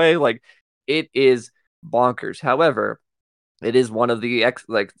fades away. Like it is bonkers. However, it is one of the I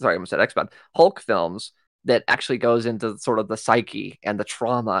almost said X-Men Hulk films that actually goes into sort of the psyche and the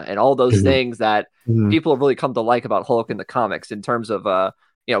trauma and all those Mhm. things that people have really come to like about Hulk in the comics in terms of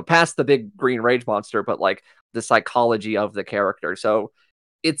past the big green rage monster, but like the psychology of the character. So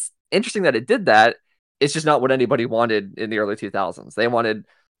it's interesting that it did that. It's just not what anybody wanted in the early 2000s. They wanted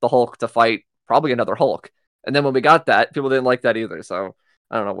the Hulk to fight probably another Hulk. And then when we got that, people didn't like that either. So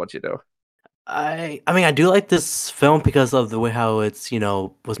I don't know what you do. I mean I do like this film because of the way how it's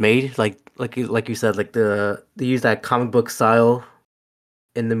was made like you said like they use that comic book style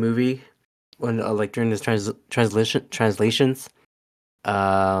in the movie when like during this translations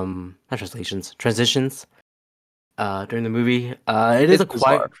not translations transitions during the movie it is It's a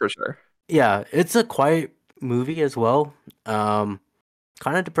bizarre quiet for sure. yeah it's a quiet movie as well kind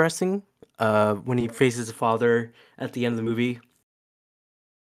of depressing when he faces his father at the end of the movie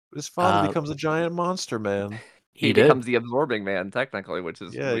His father uh becomes a giant monster man. He he did becomes the absorbing man, technically, which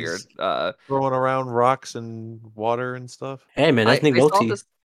is Yeah, weird. he's throwing around rocks and water and stuff. hey man that's I Nick saw Nolte. this.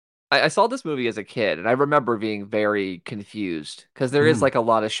 I saw this movie as a kid, and I remember being very confused because there is Mm. like a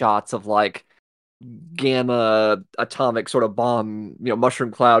lot of shots of like gamma atomic sort of bomb,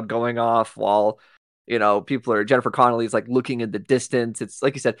 mushroom cloud going off while people are Jennifer Connelly's like looking in the distance. It's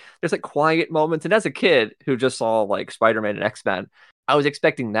like you said, there's like quiet moments. And as a kid who just saw like Spider-Man and X-Men, I was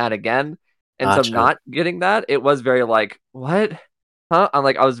expecting that again. And so Gotcha. not getting that, it was very like, what? Huh? I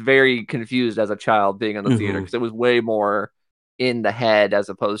was very confused as a child being in the theater Hmm. because it was way more in the head as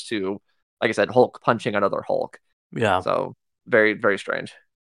opposed to, like I said, Hulk punching another Hulk. Yeah. So very, very strange.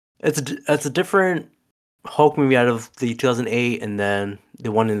 It's a different Hulk movie out of the 2008 and then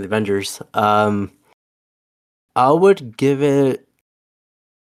the one in the Avengers. I would give it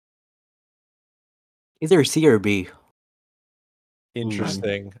either a C or a B.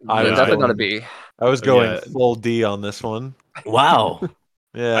 Interesting. Yeah, Definitely not a B. I was going Yeah. full D on this one. Wow.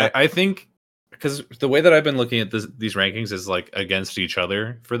 Yeah. I think because the way that I've been looking at these rankings is like against each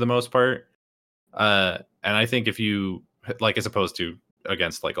other for the most part. And I think if you like as opposed to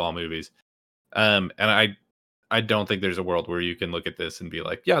against like all movies. And I don't think there's a world where you can look at this and be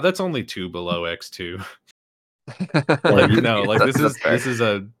like, yeah, that's only 2 below X2. Like no, like That's fair. this is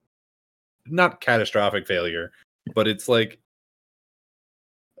a not catastrophic failure, but it's like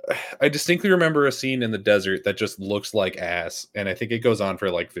I distinctly remember a scene in the desert that just looks like ass, and I think it goes on for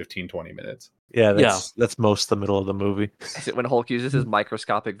like 15-20 minutes. Yeah, Yeah. that's most the middle of the movie. Is it when Hulk uses his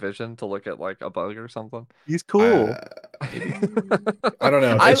microscopic vision to look at like a bug or something? He's cool. Maybe I don't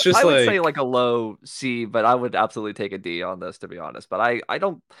know. I It's just I would say like like a low C, but I would absolutely take a D on this to be honest. But I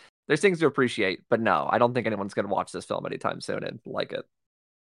don't. There's things to appreciate, but no, I don't think anyone's gonna watch this film anytime soon and like it.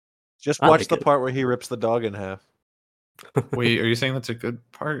 Just I watch like the it. part where he rips the dog in half. wait, are you saying that's a good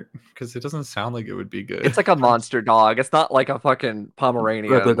part? Because it doesn't sound like it would be good. It's like a monster dog. It's not like a fucking Regular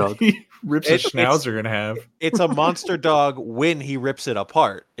Pomeranian. dog. He rips a It's schnauzer in half. it's a monster dog when he rips it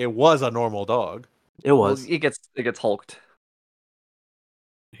apart. It was a normal dog. It Well, was. it gets hulked.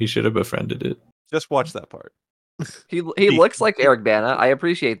 He should have befriended it. Just watch that part. He looks like Eric Bana. I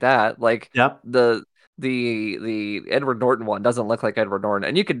appreciate that. Like Yep. the Edward Norton one doesn't look like Edward Norton,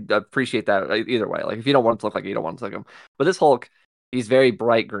 and you could appreciate that either way. Like if you don't want it to look like you don't want it to look like him. But this Hulk, he's very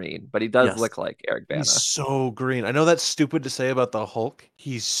bright green, but he does Yes. look like Eric Bana. He's so green. I know that's stupid to say about the Hulk.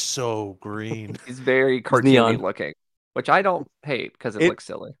 He's so green. He's very He's cartoony neon. looking, which I don't hate because it looks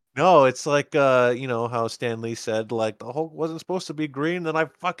silly. No, it's like you know how Stan Lee said like the Hulk wasn't supposed to be green, then I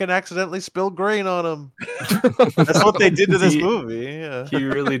fucking accidentally spilled green on him. That's what they did to this movie. Yeah. He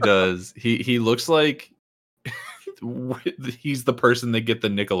really does. He looks like he's the person they get the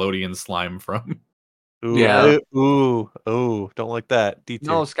Nickelodeon slime from. Ooh, Yeah. ooh, don't like that. D tier.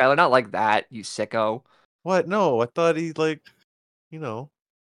 No, Skylar, not like that, you sicko. What? No, I thought he like, you know.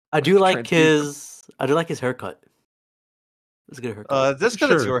 I What do you trying like to tease him? his haircut. It's a good haircut. That's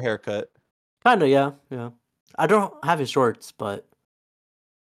because it's Sure. your haircut. Kinda, yeah. I don't have his shorts, but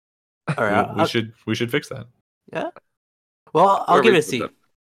all right. We should fix that. Yeah. Well, I'll Where give we it a put C. that?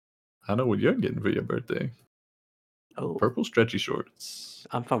 I know what you're getting for your birthday. Oh, Purple stretchy shorts.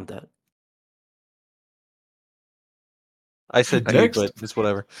 I'm fine with that. I said D, Next. but it's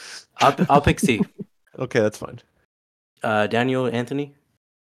whatever. I'll pick C. Okay, that's fine. Daniel, Anthony.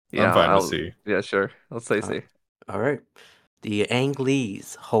 I'm fine with C. Yeah, sure. Let's say Uh, C. All right. The Ang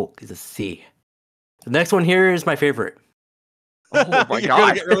Lee's Hulk is a C. The next one here is my favorite. Oh my You're god.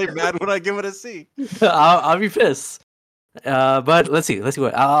 gonna get really mad when I give it a C. I'll be pissed. But let's see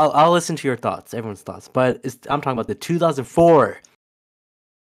what I'll listen to your thoughts, everyone's thoughts. But I'm talking about the 2004,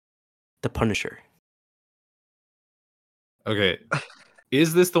 The Punisher. Okay.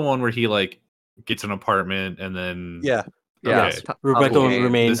 Is this the one where he like gets an apartment and then Yeah, Yeah. Okay. Rebecca Tommy will Jane.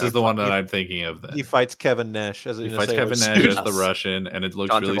 remain. This is the one that He- I'm thinking of then. he fights Kevin Nash as He in a fights sailor Kevin Nash suit. as the Yes. Russian, and it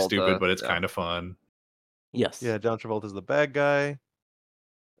looks John really Travolta, stupid, but it's yeah. kind of fun. Yes. Yeah, John Travolta's the bad guy.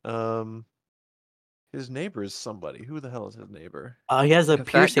 His neighbor is somebody. Who the hell is his neighbor? He has a That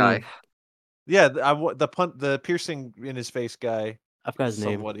piercing. guy. Yeah, the piercing in his face guy. I forgot his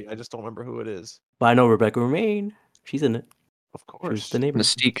name, Somebody. I just don't remember who it is. but I know Rebecca Romaine. She's in it. Of She's course. the neighbor.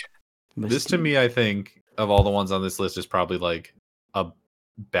 Mystique. This to me, I think, of all the ones on this list, is probably like a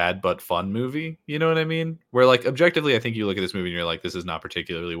bad but fun movie. You know what I mean? Where like objectively, I think you look at this movie and you're like, this is not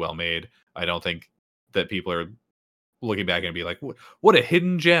particularly well made. I don't think that people are looking back and be like, what a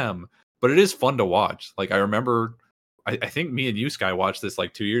hidden gem. But it is fun to watch. Like I remember, I think me and you, Sky, watched this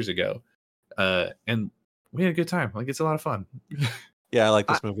like 2 years ago, and we had a good time. Like it's a lot of fun. Yeah, I like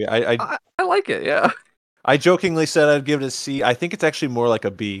this movie. I I like it, yeah. I jokingly said I'd give it a C. I think it's actually more like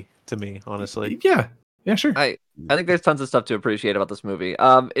a B to me, honestly. Yeah, sure. I think there's tons of stuff to appreciate about this movie.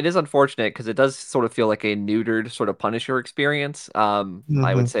 It is unfortunate because it does sort of feel like a neutered sort of Punisher experience. I would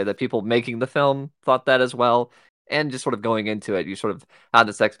Mhm. say that people making the film thought that as well, and just sort of going into it, you sort of had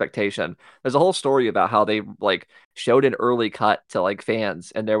this expectation. There's a whole story about how they like showed an early cut to like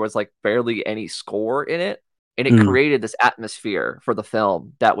fans, and there was like barely any score in it, and it Mm. created this atmosphere for the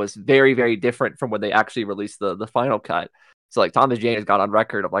film that was very, very different from when they actually released the final cut. So like Thomas Jane has got on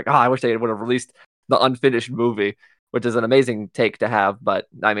record of like, oh, I wish they would have released the unfinished movie, which is an amazing take to have. But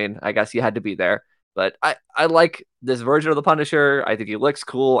I mean, I guess you had to be there. But I like this version of the Punisher. I think he looks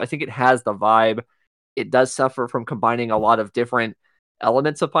cool. I think it has the vibe. It does suffer from combining a lot of different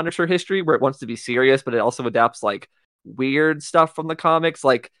elements of Punisher history where it wants to be serious, but it also adapts like weird stuff from the comics,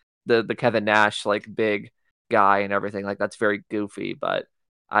 like the Kevin Nash, like big guy and everything. Like that's very goofy, but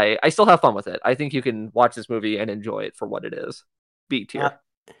I still have fun with it. I think you can watch this movie and enjoy it for what it is. B tier.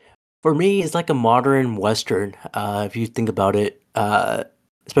 For me, it's like a modern western. If you think about it,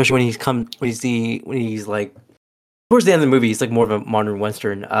 especially when he's like towards the end of the movie, he's like more of a modern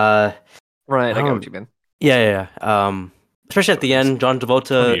western. Right, I get um, what you mean. Yeah. Especially at the end, John 20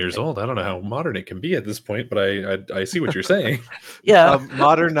 Travolta. years old. I don't know how modern it can be at this point, but I see what you're saying. Yeah,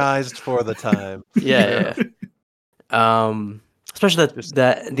 Modernized for the time. yeah. Especially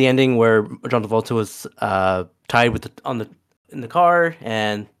the ending where John Travolta was tied with in the car,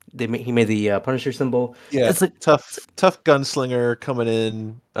 and he made the Punisher symbol. Yeah, It's like tough gunslinger coming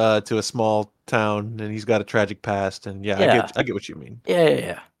in to a small town, and he's got a tragic past. And yeah, Yeah. I get what you mean.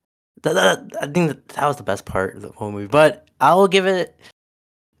 Yeah. I think that was the best part of the whole movie. But I'll give it.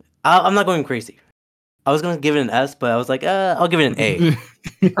 I'm not going crazy. I was going to give it an S, but I was like, I'll give it an A.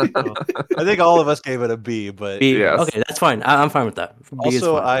 I think all of us gave it a B, but B. Yes. Okay, that's fine. I'm fine with that. B is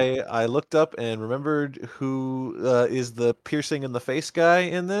also fine. I looked up and remembered who is the piercing in the face guy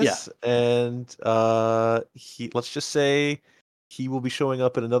in this, and let's just say he will be showing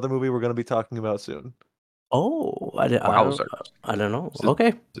up in another movie we're going to be talking about soon. Oh, I Wowzer. don't know. Is it-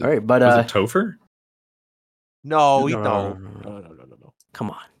 Okay, all right, but Was it Topher? No, No. no.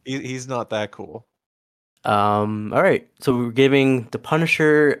 Come on. He's not that cool. All right. So we're giving The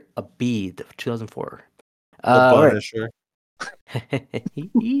Punisher a B, the 2004. The All right. Punisher.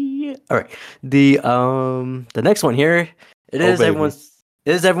 All right. The next one here, it is baby.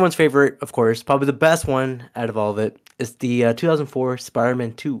 everyone's favorite, of course, probably the best one out of all of it. It's the 2004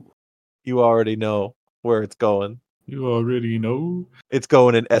 Spider-Man 2. You already know where it's going. You already know. It's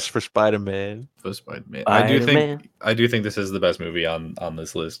going in S for Spider-Man. For Spider-Man. Spider-Man. I do think this is the best movie on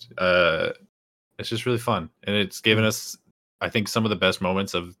this list. It's just really fun, and it's given us, I think, some of the best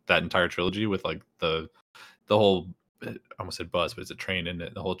moments of that entire trilogy with like the whole I almost said bus, but it's a train, isn't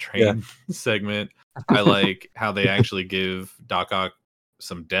it? The whole train segment. I like how they actually give Doc Ock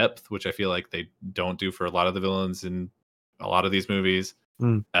some depth, which I feel like they don't do for a lot of the villains in a lot of these movies.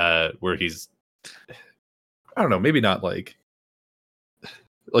 Where he's, I don't know, maybe not like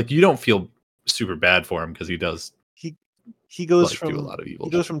you don't feel super bad for him because he does he goes do a from lot of evil.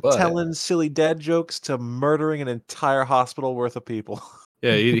 he goes from telling silly dad jokes to murdering an entire hospital worth of people.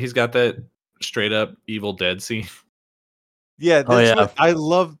 Yeah, he's got that straight up Evil Dead scene. Yeah, Oh, that's yeah. what I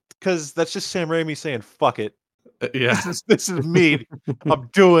love, because that's just Sam Raimi saying, "Fuck it, Yeah, this is me. I'm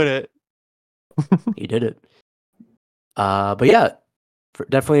doing it." He did it. But yeah,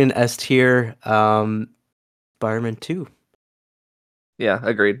 definitely an S tier. Spider-Man 2. Yeah,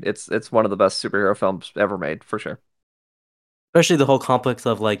 agreed. It's one of the best superhero films ever made, for sure. Especially the whole complex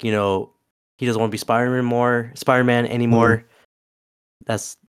of like, he doesn't want to be Spider-Man anymore.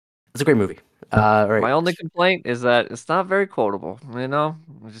 That's a great movie. Right. My only complaint is that it's not very quotable. I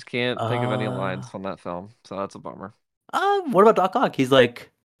just can't think of any lines Uh, from that film, so that's a bummer. what about Doc Ock? He's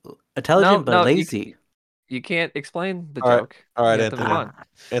like intelligent but No, lazy. you can't explain the All right, joke. all right, You have to move Anthony. on.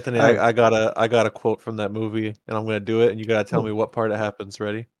 Anthony, All right. I got a quote from that movie, and I'm gonna do it, and you gotta tell me what part it happens.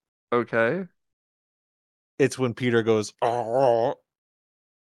 Ready? Okay. It's when Peter goes, "Oh."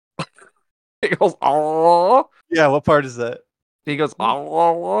 He goes, oh. Yeah, what part is that? He goes,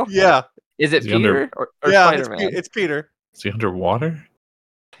 oh. Yeah, Is it Is he under- Peter or yeah, Spider-Man? it's Peter. is he underwater?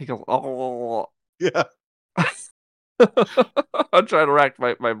 He goes, oh. Yeah, I'm trying to rack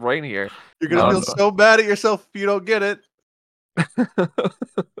my brain here. you're gonna No, feel no. so bad at yourself if you don't get it.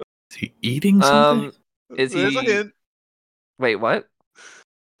 Is he eating something? Is There's a he? hint. Wait, what?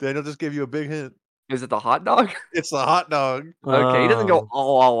 Daniel just gave you a big hint. Is it the hot dog? It's the hot dog. Okay, he doesn't go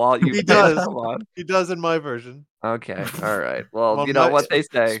You He guys, does. come on. He does in my version. Okay, all right. Well, On you know my- what they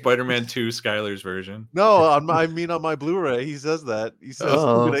say. Spider-Man 2 Skylar's version. No, I mean on my Blu-ray, he says that. He says, "I'm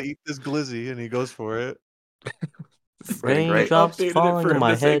Oh. gonna eat this glizzy," and he goes for it. This is getting great. Raindrops Updated it falling for on him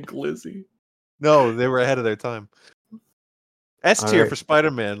my to say head. glizzy. No, they were ahead of their time. S All tier right. for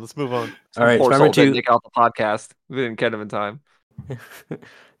Spider-Man. Let's move on. All right, Poor Spider-Man soul didn't 2. make out the podcast. We didn't get him in time.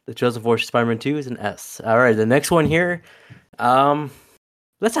 The 2004 Spider-Man 2 is an S. All right, the next one here.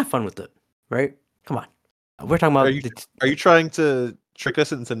 Let's have fun with it, right? Come on. We're talking about Are you trying to trick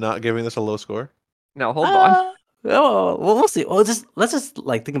us into not giving this a low score? Now hold on. Oh, well, we'll see. Well, let's just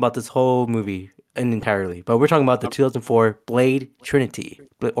like think about this whole movie entirely. But we're talking about the 2004 Blade Trinity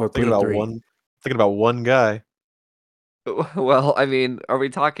or Thinking Blade about 3. thinking about one guy. Well, I mean, are we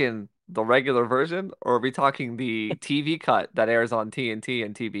talking the regular version or are we talking the TV cut that airs on TNT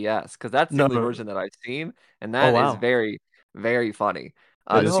and TBS? Because that's the No, only no. version that I've seen, and Oh, that is wow. very, very funny.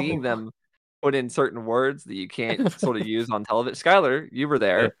 It is Seeing them put in certain words that you can't sort of use on television. Skylar, you were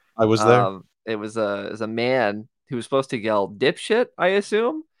there. I was there. It was a man who was supposed to yell "dipshit," I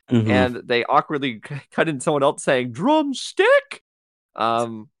assume, Mhm. and they awkwardly cut in someone else saying "drumstick,"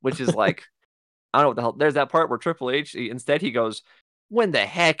 which is like. I don't know what the hell. There's that part where Triple H instead he goes, "When the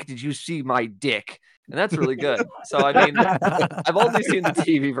heck did you see my dick?" And that's really good. So I mean, I've only seen the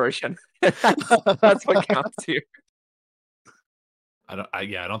TV version. That's what counts here. I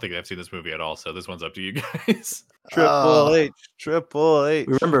don't think I've seen this movie at all. So this one's up to you guys. Triple H. Remember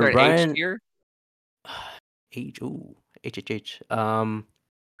Is there an H Ryan here? H.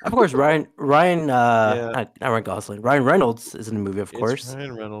 Of course, Ryan. Yeah. Not Ryan Gosling. Ryan Reynolds is in the movie, of course. It's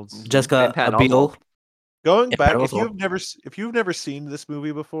Ryan Reynolds. Jessica And Patton Biel. Oswalt. Going Yeah, back, Patton if Oswalt. you've never seen this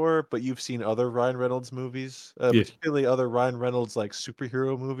movie before, but you've seen other Ryan Reynolds movies, Yeah. particularly other Ryan Reynolds like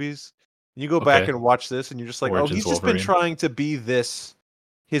superhero movies, and you go back Okay. and watch this, and you're just like, oh, Origins he's just Wolverine. been trying to be this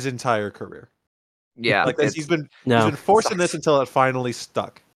his entire career. Yeah, Like this, he's been No, forcing this sucks. until it finally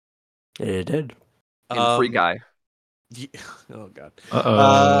stuck. it did. in Free Guy. Oh god.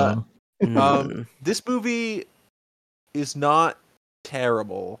 Uh-oh. Mm, This movie is not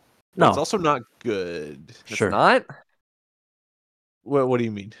terrible. But no, it's also not good. sure. It's not. What do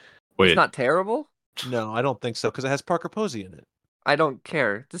you mean? Wait, It's not terrible. No, I don't think so because it has Parker Posey in it. I don't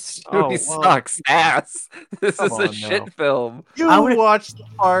care. This Oh, movie well, sucks ass. This come is a on shit now. film. You I would- watched the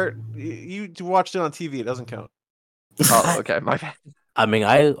part. You watched it on TV. It doesn't count. Oh, okay, my bad. I mean,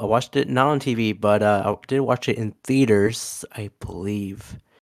 I watched it not on TV, but I did watch it in theaters, I believe.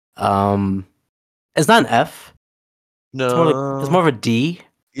 It's not an F. No, It's more of a D.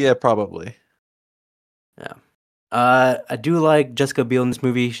 Yeah, probably. I do like Jessica Biel in this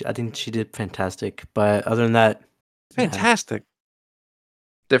movie. I think she did fantastic. But other than that, yeah. Fantastic.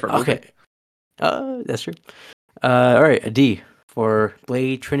 Different movie. Okay. That's true. All right, a D for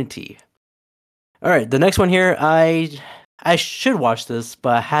Blade Trinity. All right, the next one here, I I should watch this,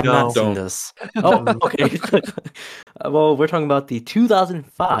 but I have No. not seen Don't. this. Oh, okay. Well, we're talking about the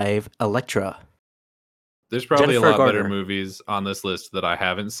 2005 Elektra. There's probably Jennifer a lot better Garner. movies on this list that I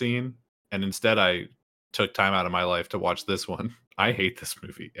haven't seen, and instead I took time out of my life to watch this one. I hate this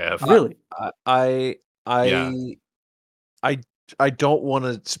movie. F. Really? I Yeah. I don't want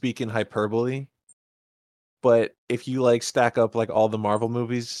to speak in hyperbole, but if you like stack up like all the Marvel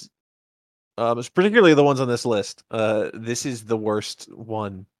movies, particularly the ones on this list, this is the worst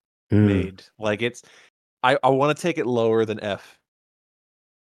one made. Like it's, I want to take it lower than F.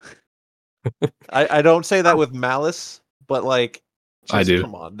 I don't say that with malice, but like, I just do.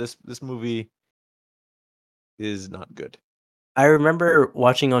 come on, this movie is not good. I remember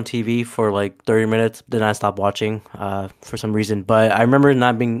watching on TV for like 30 minutes, then I stopped watching for some reason. But I remember it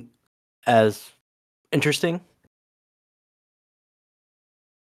not being as interesting.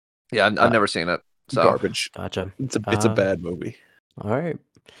 Yeah, I've never seen it. So Garbage. Gotcha. It's a bad movie. All right.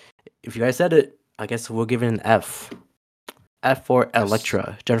 If you guys said it, I guess we'll give it an F. F for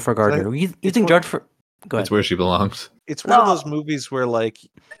Elektra, Jennifer Gardner. You it's think what- Jennifer? Go ahead. That's where she belongs. It's one of those No. movies where like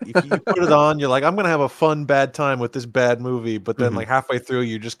if you put it on, you're like, I'm gonna have a fun bad time with this bad movie, but then like halfway through,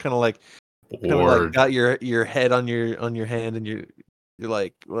 you're just kind of like Bored. got your head on your hand, and you're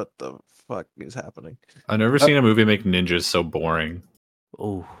like, what the fuck is happening? I've never seen a movie make ninjas so boring.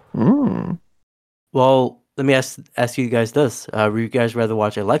 Oh. Mm. Well, let me ask you guys this: would you guys rather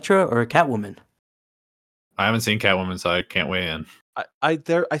watch Elektra or Catwoman? I haven't seen Catwoman, so I can't weigh in. I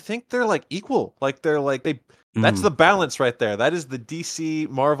think they're like equal. Like they're like they. That's the balance right there. That is the DC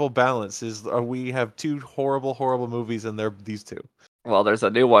Marvel balance. We have two horrible movies, and they're these two. Well, there's a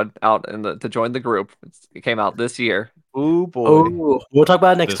new one out to join the group. It came out this year. Oh boy. Oh, we'll talk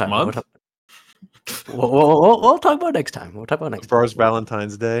about it next This time. month? We'll talk about it next time. We'll talk about it next As far time. as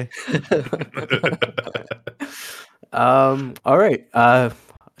Valentine's Day. All right.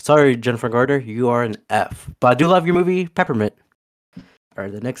 Sorry, Jennifer Gardner, you are an F. But I do love your movie, Peppermint. All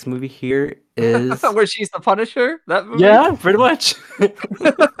right, the next movie here is Where she's the Punisher? That movie? yeah, pretty much.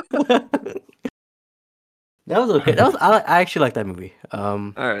 That was okay. I actually like that movie. All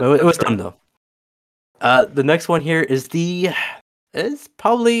right, but it was that's dumb though. The next one here is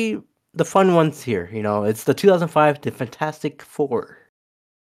probably the fun ones here. You know, it's the 2005 The Fantastic Four.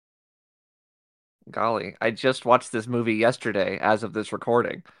 Golly, I just watched this movie yesterday as of this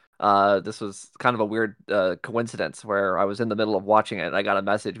recording. This was kind of a weird coincidence where I was in the middle of watching it and I got a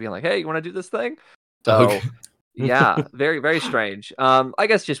message being like, "Hey, you want to do this thing?" So, Okay. yeah, very, very strange. I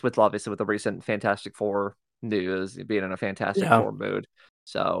guess just obviously with the recent Fantastic Four news, being in a Fantastic Yeah. Four mood.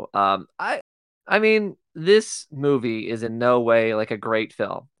 So, I mean, this movie is in no way like a great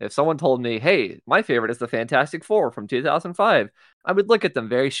film. If someone told me, "Hey, my favorite is the Fantastic Four from 2005," I would look at them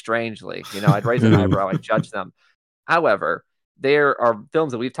very strangely. I'd raise an eyebrow, I'd judge them. However, there are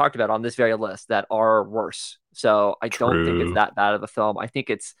films that we've talked about on this very list that are worse. So I don't think it's True. that bad of a film. I think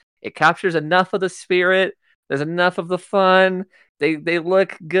it captures enough of the spirit. There's enough of the fun. They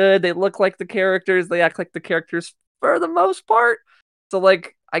look good. They look like the characters. They act like the characters for the most part. So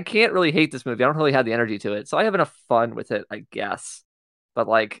like I can't really hate this movie. I don't really have the energy to it. So I have enough fun with it, I guess. But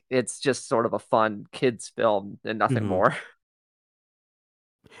like it's just sort of a fun kids film and nothing more.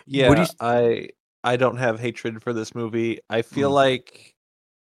 Yeah, Would you I don't have hatred for this movie. I feel Mm.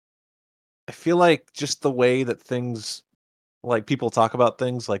 like just the way that things like people talk about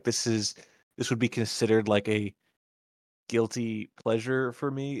things like this would be considered like a guilty pleasure for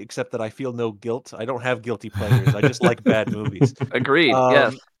me, except that I feel no guilt. I don't have guilty pleasures. I just like bad movies. Agreed.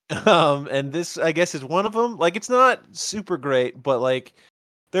 Yes. And this I guess is one of them. Like it's not super great, but like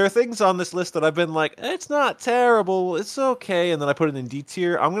there are things on this list that I've been like, it's not terrible, it's okay, and then I put it in D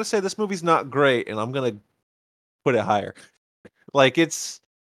tier. I'm gonna say this movie's not great, and I'm gonna put it higher. Like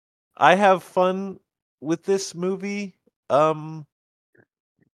I have fun with this movie.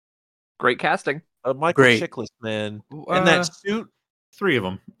 Great casting. Michael Great. Chiklis, man, and that suit. 3 of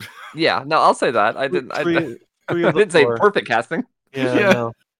them. Yeah, no, I'll say that. I didn't. Three I of the didn't say four. perfect casting. Yeah, Yeah.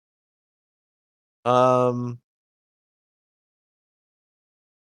 no.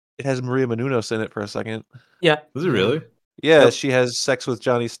 It has Maria Menounos in it for a second. Yeah. Was it really? Yeah, Yep. she has sex with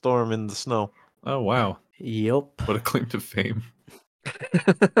Johnny Storm in the snow. Oh wow! Yep. What a claim to fame.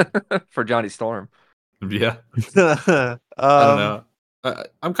 For Johnny Storm. Yeah. I I don't know.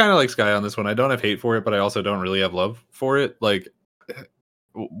 I'm kind of like Sky on this one. I don't have hate for it, but I also don't really have love for it. Like,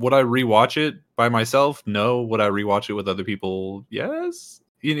 would I rewatch it by myself? No. Would I rewatch it with other people? Yes.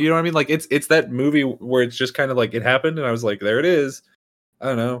 You know what I mean? Like, it's that movie where it's just kind of like it happened, and I was like, there it is. I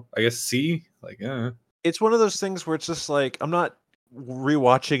don't know. I guess C. Like, yeah. It's one of those things where it's just like I'm not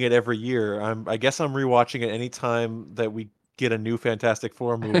rewatching it every year. I guess I'm rewatching it anytime that we get a new Fantastic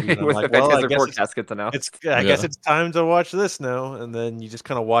Four movie, and I'm With the like, well, I Fantastic guess Forecast gets announced. I guess Yeah. it's time to watch this now. And then you just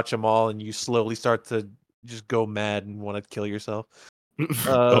kind of watch them all, and you slowly start to just go mad and want to kill yourself.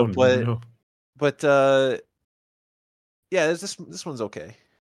 Oh But no. but yeah, this one's okay.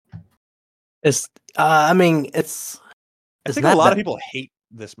 It's I mean it's I it's think a not lot that of people hate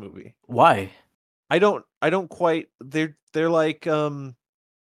this movie. why? I don't quite. They're like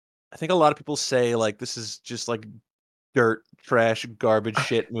I think a lot of people say like this is just like dirt, trash, garbage,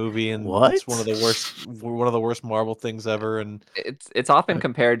 shit movie, and it's What? one of the worst Marvel things ever. And It's often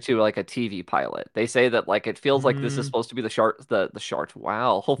compared to like a TV pilot. They say that like it feels like this is Mm, supposed to be the shark, the shark.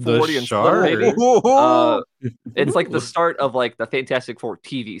 Wow, whole the Freudian slip, baby. shark. It's like the start of like the Fantastic Four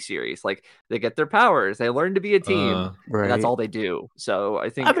TV series. Like they get their powers, they learn to be a team, and that's Right. all they do. So I I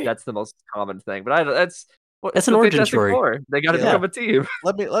think mean, that's the most common thing. But that's what it's it's an the origin Fantastic story. Four. They got to Yeah. become a team.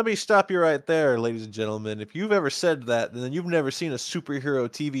 let me stop you right there, ladies and gentlemen. If you've ever said that, then you've never seen a superhero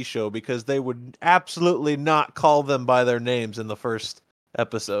TV show, because they would absolutely not call them by their names in the first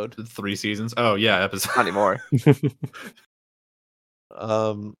episode. 3 seasons. Oh yeah, episode. Not anymore.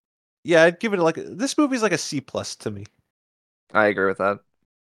 Yeah, I'd give it like this movie's like a C plus to me. I agree with that.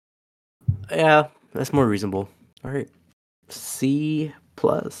 Yeah, that's more reasonable. All right. C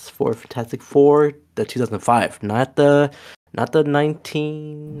plus for Fantastic Four, the 2005, not the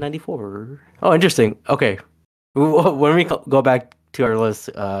 1994. Oh, interesting. Okay. When we go back to our list,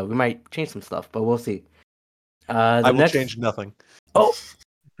 we might change some stuff, but we'll see. I will change nothing. Oh,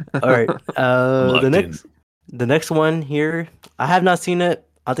 all right. locked in. The next one here, I have not seen it.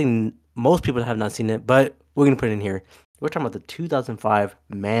 I think most people have not seen it, but we're gonna put it in here. We're talking about the 2005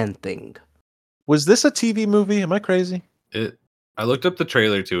 Man Thing. Was this a TV movie? Am I crazy? I looked up the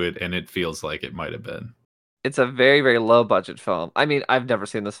trailer to it, and it feels like it might have been. It's a very, very low budget film. I mean, I've never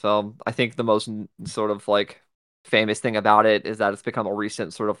seen this film. I think the most sort of like famous thing about it is that it's become a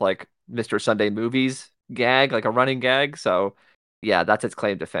recent sort of like Mr. Sunday Movies gag, like a running gag. So yeah, that's its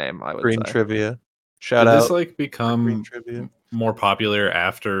claim to fame, I would Green say. trivia. Shout Did out. this like Green become trivia. more popular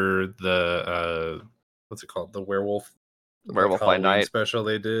after the what's it called? The werewolf Werewolf by Halloween Night. special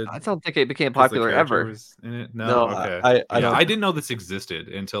they did? I don't think it became 'Cause the popular character ever. was in it? No, Okay. I don't. I didn't know this existed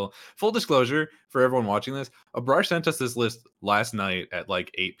until, full disclosure for everyone watching this, Abrash sent us this list last night at like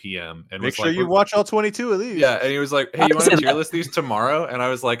 8 p.m. and Make was sure like, you watch all 22 of these. yeah, and he was like, "Hey, I you want to said tier that. list these tomorrow?" And I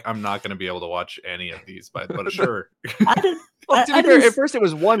was like, "I'm not going to be able to watch any of these, but sure." I didn't. Well, to I be fair, didn't at first it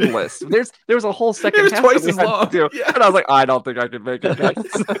was one list. There was a whole second was half twice that we as had to long. do. Yeah. And I was like, I don't think I can make it, guys.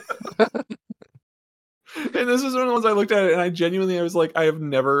 And this is one of the ones I looked at it, and I was like, I have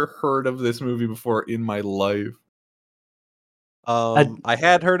never heard of this movie before in my life. I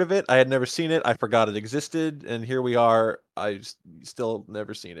had heard of it. I had never seen it. I forgot it existed, and here we are. I still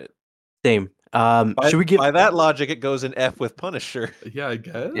never seen it. Same. Should we give? By that logic, it goes in F with Punisher. Yeah, I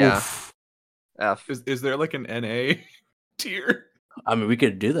guess. Yeah. Oof. F. Is there like an NA tier? I mean, we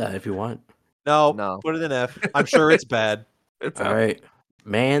could do that if you want. No. Put it in F. I'm sure it's bad. It's All F. right.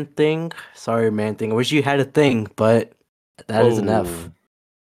 Man Thing. Sorry, Man Thing. I wish you had a thing, but that is an F.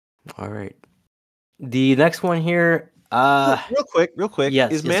 Oh. All right. The next one here. Real quick.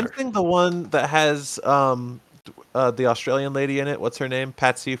 yes, Is yes, Man sir. Thing the one that has the Australian lady in it? What's her name?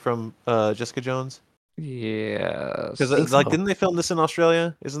 Patsy from Jessica Jones. Yes. Because think like, so. didn't they film this in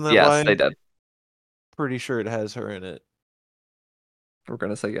Australia? Isn't that Yes, why? they did. Pretty sure it has her in it. We're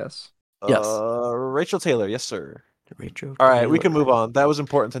gonna say yes. Yes. Rachel Taylor. Yes, sir. Rachel. All right, we can Taylor. move on. That was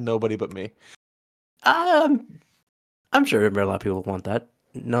important to nobody but me. I'm sure a lot of people want that.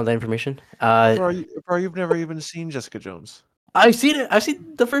 Know that information. Bro, you've never even seen Jessica Jones. I've seen it. I've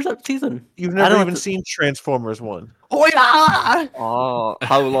seen the first season. You've I never don't even have to- seen Transformers 1. Oh yeah. Oh, a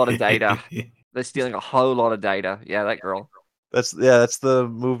whole lot of data. They're stealing a whole lot of data. Yeah, that girl. That's the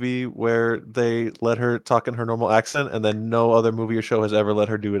movie where they let her talk in her normal accent, and then no other movie or show has ever let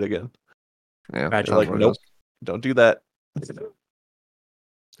her do it again. Yeah. Gotcha. They're like, what it nope, is. don't do that.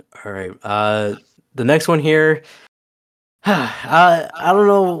 All right. The next one here. I don't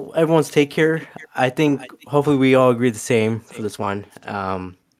know everyone's take here. I think hopefully we all agree the same for this one.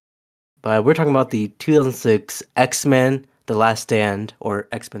 But we're talking about the 2006 X-Men: The Last Stand, or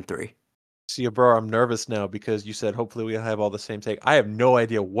X-Men 3. See, bro, I'm nervous now because you said hopefully we have all the same take. I have no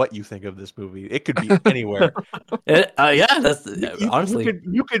idea what you think of this movie. It could be anywhere. Yeah, that's honestly.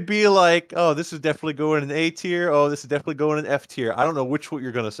 You could be like, oh, this is definitely going in A tier. Oh, this is definitely going in F tier. I don't know what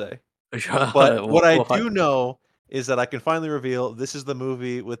you're gonna say. But what I do know is that I can finally reveal this is the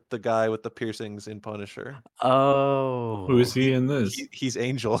movie with the guy with the piercings in Punisher. Oh, Who is he in this? He's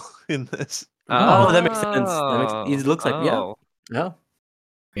Angel in this. Oh, that makes sense. He looks like, yeah. Oh. No.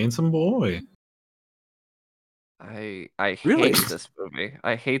 Handsome boy. I Really? hate this movie.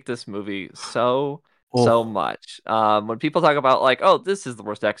 I hate this movie so Oh. much. When people talk about like, oh, this is the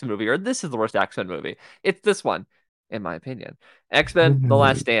worst X-Men movie or this is the worst X-Men movie, it's this one, in my opinion. X-Men: The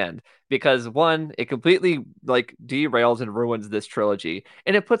Last Stand, because one, it completely like derails and ruins this trilogy,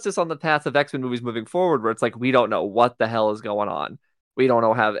 and it puts us on the path of X-Men movies moving forward, where it's like we don't know what the hell is going on. We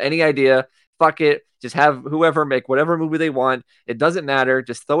don't have any idea. Fuck it. Just have whoever make whatever movie they want. It doesn't matter.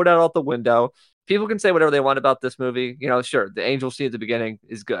 Just throw it out the window. People can say whatever they want about this movie. You know, sure, the angel scene at the beginning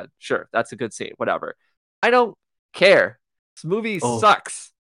is good. Sure, that's a good scene. Whatever. I don't care. This movie Oh.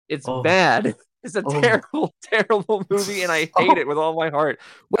 sucks. It's Oh. bad. It's a Oh. terrible, terrible movie, and I hate it with all my heart.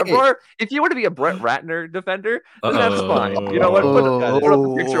 Wait. Roar, if you want to be a Brett Ratner defender, then that's fine. You know what? Put up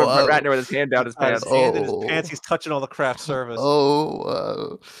a picture of Brett Ratner with his hand down his Got pants. his hand in his pants. He's touching all the craft service.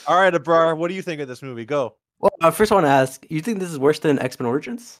 Oh, All right, Abrar, what do you think of this movie? Go. Well, I first want to ask, you think this is worse than X-Men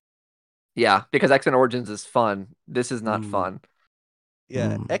Origins? Yeah, because X-Men Origins is fun. This is not Mm. fun.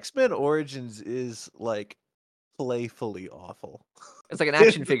 Yeah, Mm. X-Men Origins is like playfully awful. It's like an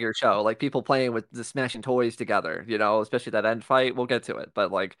action figure show, like people playing with the smashing toys together, you know, especially that end fight. We'll get to it,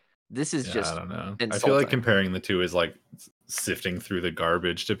 but like this is Yeah, just I don't know. insulting. I feel like comparing the two is like sifting through the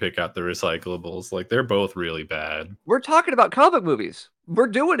garbage to pick out the recyclables. Like they're both really bad. We're talking about comic movies. We're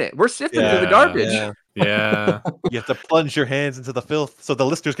doing it. We're sifting through the Yeah, garbage. Yeah. Yeah. You have to plunge your hands into the filth so the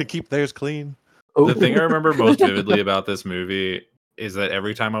listeners can keep theirs clean. The thing I remember most vividly about this movie is that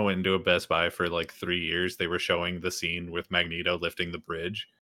every time I went into a Best Buy for like 3 years, they were showing the scene with Magneto lifting the bridge.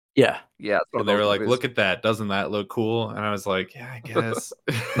 Yeah. Yeah, it's one And of they those were like, movies. look at that. Doesn't that look cool? And I was like, yeah, I guess.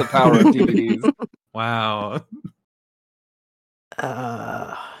 The power of DVDs. Wow.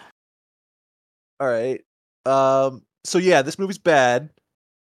 Uh, All right. So yeah, this movie's bad.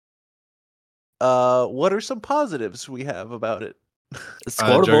 What are some positives we have about it? it's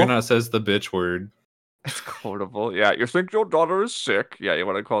quotable. Juggernaut says the bitch word. It's quotable. Yeah, you think your daughter is sick? Yeah, you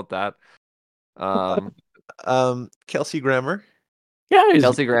want to quote that? Kelsey Grammer. Yeah, he's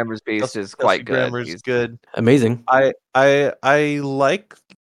Kelsey Grammer's Beast is Kelsey quite good. Grammer's He's good. amazing. I like,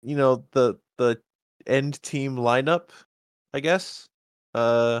 you know, the end team lineup, I guess.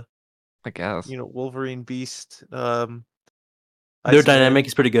 I guess. You know, Wolverine, Beast, Their Iceman. dynamic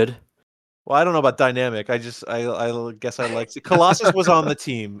is pretty good. Well, I don't know about dynamic. I guess I liked it. Colossus was on the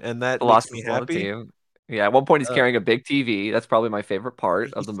team, and that makes Colossus me is on the happy. team. Yeah, at one point he's Uh, carrying a big TV. That's probably my favorite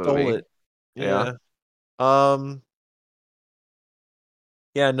part of He the stole movie. it. Yeah.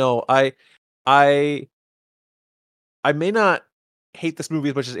 Yeah, no, I may not hate this movie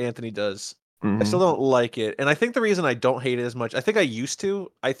as much as Anthony does. I still don't like it, and I think the reason I don't hate it as much, I think I used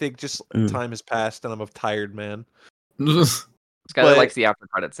to. I think just time has passed, and I'm a tired man. Skylar But- likes the after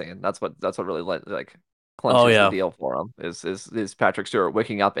credit scene. That's what really like clinches Oh, yeah. the deal for him. Is Patrick Stewart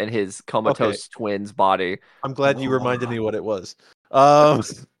waking up in his comatose twin's body. I'm glad you reminded me what it was.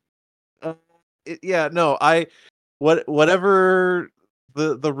 Yeah, no, whatever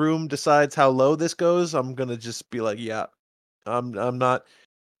the room decides how low this goes, I'm gonna just be like, yeah, I'm not,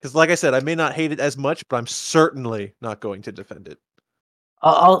 because like I said, I may not hate it as much, but I'm certainly not going to defend it.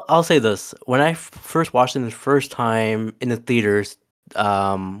 I'll say this: when I first watched it the first time in the theaters,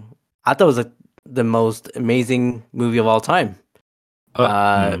 I thought it was like the most amazing movie of all time.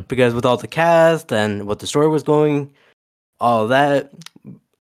 Because with all the cast and what the story was going, all that.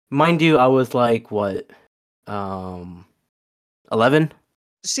 Mind you, I was like what, 11.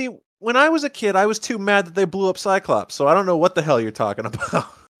 See, when I was a kid, I was too mad that they blew up Cyclops, so I don't know what the hell you're talking about.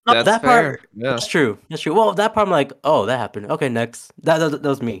 No, That's that fair. part. Yeah. That's true. That's true. Well, that part, I'm like, oh, that happened. Okay, next. That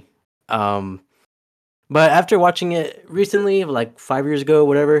was me. But after watching it recently, like 5 years ago,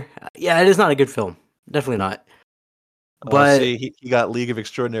 whatever, yeah, it is not a good film. Definitely not. But See, he got League of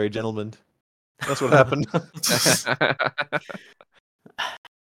Extraordinary Gentlemen. That's what happened.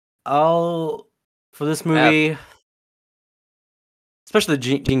 for this movie, especially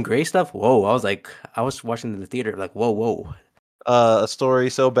the Jean Grey stuff. Whoa, I was watching in the theater, like, whoa. A story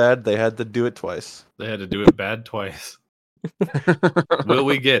so bad they had to do it twice. They had to do it bad twice. Will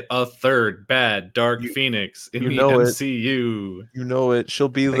we get a third bad Dark Phoenix in the MCU? You know it. She'll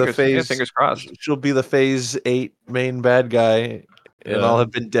be Fingers crossed. She'll be the Phase 8 main bad guy, and Yeah. I'll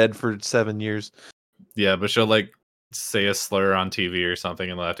have been dead for 7 years. Yeah, but she'll like say a slur on TV or something,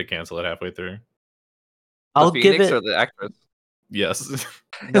 and they'll have to cancel it halfway through. I'll the give Phoenix it. or the actress? Yes.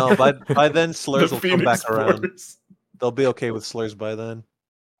 No, by then slurs The will come back Phoenix around. Force. They'll be okay with slurs by then.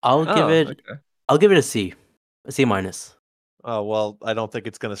 I'll give it. Okay. I'll give it a C minus. Oh well, I don't think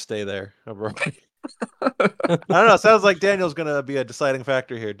it's gonna stay there. I don't know. Sounds like Daniel's gonna be a deciding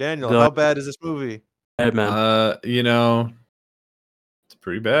factor here. Daniel, Go how ahead. bad is this movie? Hey, man. You know,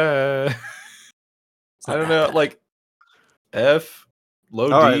 pretty bad. It's I not don't that know, bad. like F,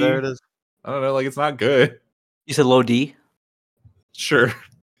 low All D. right, there it is. I don't know, like it's not good. You said low D. Sure.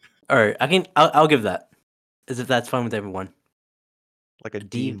 All right, I'll give that. As if that's fine with everyone. Like a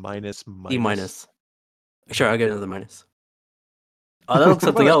D- D minus D minus. minus. Sure, I'll get another minus. Oh, that looks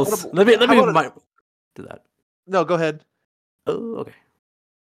something What else. about- Let me how about do that. No, go ahead. Oh, okay.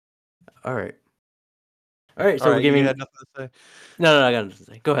 All right. All right. All So right, we're you giving. had nothing to say. No, I got nothing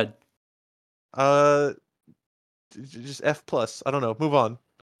to say. Go ahead. Uh, just F plus. I don't know. Move on.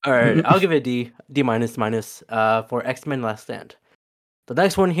 All right, I'll give it a D minus minus. For X-Men Last Stand. The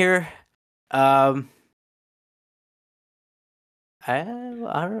next one here, I don't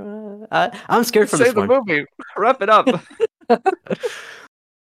know. I'm scared for Say this the one. movie. Wrap it up.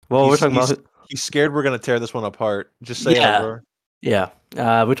 Well, we're talking He's- about He's scared we're gonna tear this one apart. Just say Yeah. over. yeah.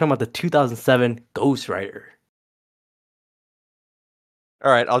 We're talking about the 2007 Ghost Rider.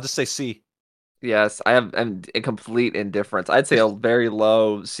 All right, I'll just say C. Yes, I'm in complete indifference. I'd say a very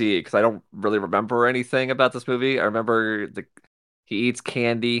low C because I don't really remember anything about this movie. I remember he eats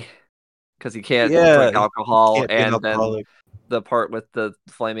candy because he can't drink alcohol, can't be an and then alcoholic. the part with the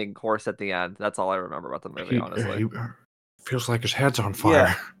flaming horse at the end. That's all I remember about the movie, honestly. He feels like his head's on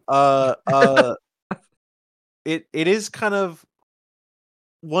Yeah. fire. It is kind of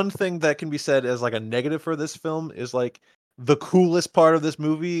one thing that can be said as like a negative for this film is like the coolest part of this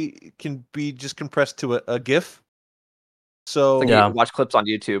movie can be just compressed to a GIF. So Like Yeah. you watch clips on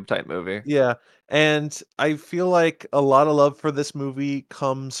YouTube type movie. yeah, and I feel like a lot of love for this movie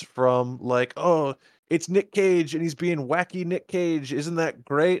comes from like, oh, it's Nick Cage and he's being wacky Nick Cage. Isn't that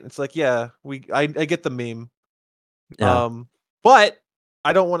great? It's like, yeah, I get the meme. Yeah. But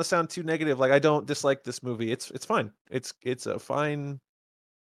I don't want to sound too negative. Like I don't dislike this movie. It's fine. It's a fine,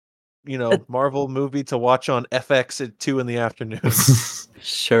 Marvel movie to watch on FX at 2 p.m.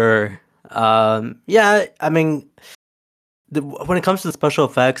 Sure. Yeah. I mean, when it comes to the special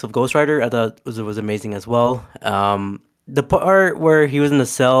effects of Ghost Rider, I thought it was amazing as well. The part where he was in the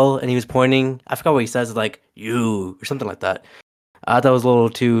cell and he was pointing, I forgot what he says, like "you" or something like that. I thought it was a little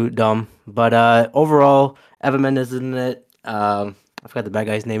too dumb. But overall, Evan Mendes is in it. I forgot the bad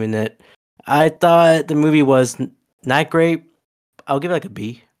guy's name in it. I thought the movie was not great. I'll give it like a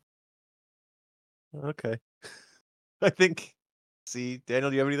B. Okay. I think. See, Daniel,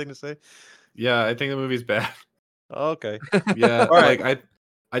 do you have anything to say? Yeah, I think the movie's bad. Okay. Yeah, All right. like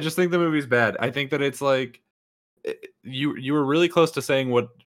I just think the movie's bad. I think that it's like you were really close to saying what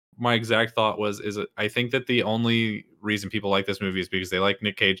my exact thought was. I think that the only reason people like this movie is because they like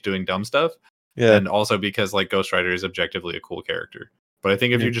Nick Cage doing dumb stuff, Yeah. and also because like Ghost Rider is objectively a cool character. But I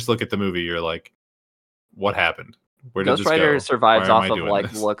think if Yeah. you just look at the movie, you're like, what happened? Where did Ghost this Rider go? survives Why am off I of doing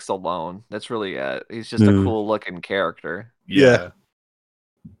like this? looks alone. That's really it. He's just a Hmm. cool looking character. Yeah.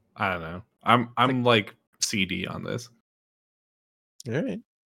 I don't know. I'm like CD on this. All right.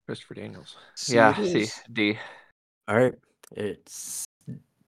 Christopher Daniels. C Yeah, it C, is. D. All right, it's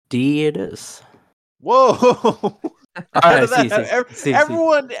D. It is. Whoa. All right, C.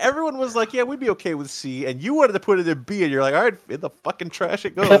 Everyone was like, yeah, we'd be okay with C, and you wanted to put it in B, and you're like, all right, in the fucking trash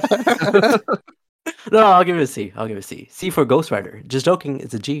it goes. No, I'll give it a C. I'll give it a C. C for Ghost Rider. Just joking.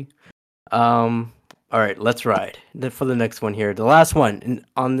 It's a G. All right, let's ride for the next one here. The last one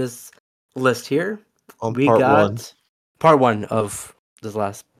on this list here. On We part got one. part one of this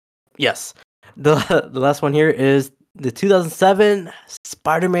last. Yes, the last one here is the 2007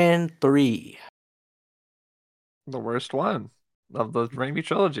 Spider-Man 3. The worst one of the Raimi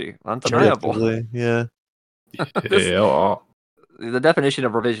trilogy. Undeniable. Objectively, yeah. The definition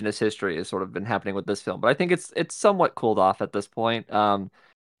of revisionist history has sort of been happening with this film, but I think it's somewhat cooled off at this point.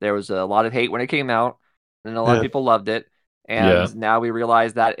 There was a lot of hate when it came out, and a lot of Yeah. people loved it. And Yeah. now we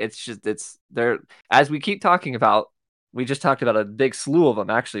realize that it's there. As we keep talking about, we just talked about a big slew of them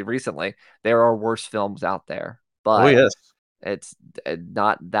actually recently. There are worse films out there, but Oh yes. it's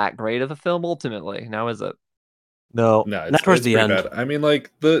not that great of a film ultimately. Now is it? No. No, Not towards it's the pretty end. bad. I mean,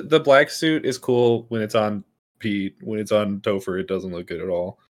 like the black suit is cool when it's on Pete. When it's on Topher, it doesn't look good at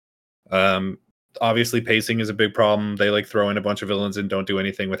all. Obviously, pacing is a big problem. They like throw in a bunch of villains and don't do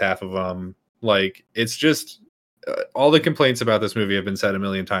anything with half of them. Like it's just all the complaints about this movie have been said a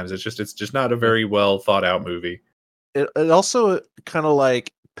million times. It's just not a very well thought out movie. It also kind of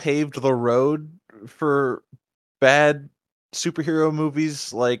like paved the road for bad superhero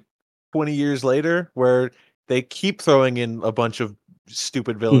movies like 20 years later, where they keep throwing in a bunch of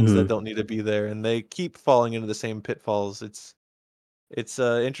stupid villains that don't need to be there, and they keep falling into the same pitfalls. It's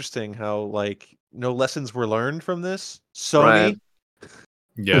interesting how like no lessons were learned from this. Sony.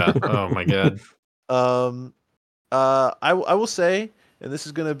 Yeah. Oh my god. I will say and this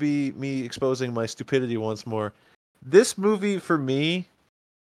is gonna be me exposing my stupidity once more. This movie for me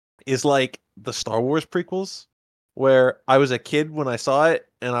is like the Star Wars prequels, where I was a kid when I saw it,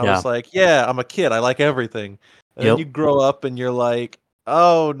 and I Yeah. was like, "Yeah, I'm a kid. I like everything." And then Yep. you grow up, and you're like,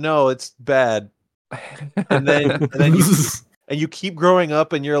 "Oh no, it's bad." And then you keep growing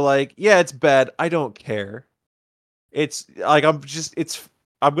up, and you're like, "Yeah, it's bad. I don't care." It's like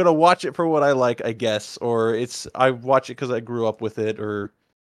I'm gonna watch it for what I like, I guess, or I watch it because I grew up with it, or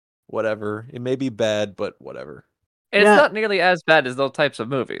whatever. It may be bad, but whatever. And it's Yeah. not nearly as bad as those types of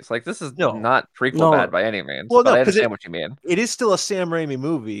movies. Like this is No. not prequel No. bad by any means, Well, but no, I because understand what you mean. it is still a Sam Raimi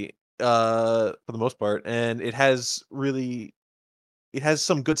movie, for the most part, and it has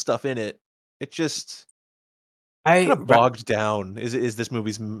some good stuff in it. It just kind I of bogged down. Is this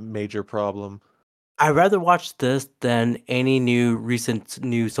movie's major problem? I rather watch this than any recent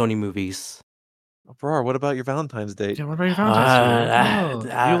new Sony movies. Bro, what about your Valentine's date? Yeah, what about your Valentine's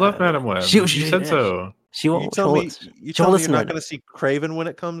Day? You love Madam Web. She You said so. She You won't. tell me She won't listen you're right not now. gonna see Craven when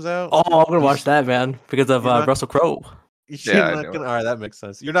it comes out? Oh, I'm gonna You watch s- that, man, because of you're not- Russell Crowe. You're Yeah, I not knew gonna. it. All right, that makes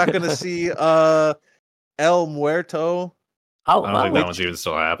sense. You're not gonna see El Muerto. I don't think that one's even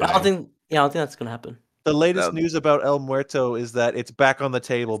still happening. I don't think that's gonna happen. The latest No. news about El Muerto is that it's back on the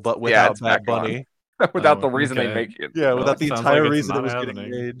table, but Yeah, without it's Bad back on. Bunny. Without the Oh, reason they okay. make it. Yeah, you without know? the Sounds entire like it's reason it not was getting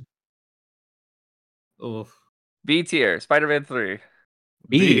happening. made. Oof. B tier, Spider-Man 3.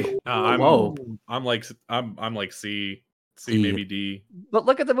 B. I'm Whoa. I'm like C, C. maybe D. But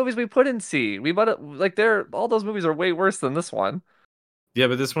look at the movies we put in C. We put it like all those movies are way worse than this one. Yeah,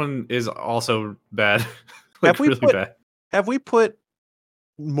 but this one is also bad. Have we really bad. Have we put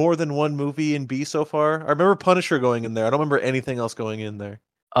more than one movie in B so far? I remember Punisher going in there. I don't remember anything else going in there.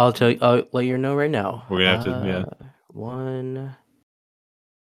 I'll tell you. I'll let you know right now. We're gonna have to, yeah. 1,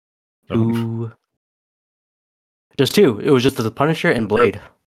 2. Just 2. It was just the Punisher and Blade.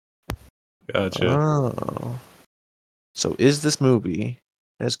 Gotcha. Oh. So is this movie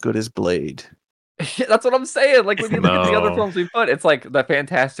as good as Blade? That's what I'm saying. Like when you look at the other No. films we put, it's like the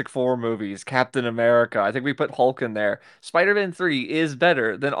Fantastic Four movies, Captain America. I think we put Hulk in there. Spider-Man 3 is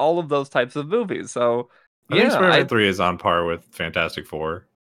better than all of those types of movies. So I think yeah, Spider-Man 3 is on par with Fantastic Four.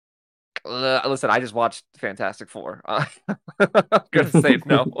 listen, I just watched Fantastic Four. I'm gonna say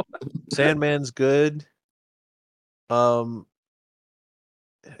no. Sandman's good.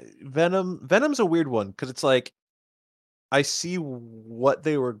 Venom's a weird one because it's like I see what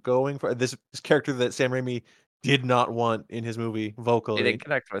they were going for. This character that Sam Raimi did not want in his movie They vocally. didn't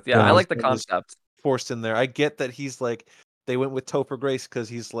connect with. Yeah, Yeah. I like the That was concept. forced in there. I get that he's like they went with Topher Grace because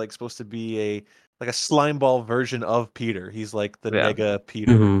he's like supposed to be a slimeball version of Peter. He's like the Yeah. nega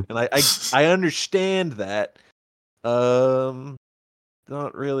Peter, Mhm. and I understand that.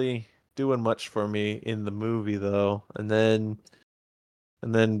 Not really doing much for me in the movie though. And then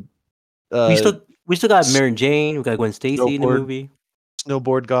we still got s- Mary Jane. We got Gwen Stacy in the Snowboard. movie.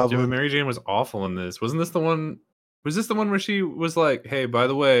 Snowboard Yeah, but Goblin. Mary Jane was awful in this. Wasn't this the one? Was this the one where she was like, "Hey, by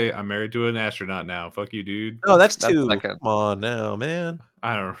the way, I'm married to an astronaut now. Fuck you, dude." No, that's That's two. second. Come on now, man.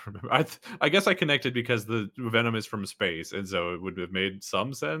 I don't remember. I guess I connected because the Venom is from space, and so it would have made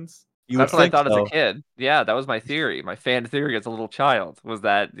some sense. You That's would what I think thought as so. a kid. Yeah, that was my theory. My fan theory as a little child was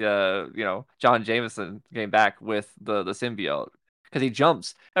that John Jameson came back with the symbiote because he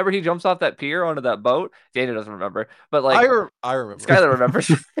jumps. Remember, he jumps off that pier onto that boat. Dana doesn't remember, but like I remember. Skylar remembers.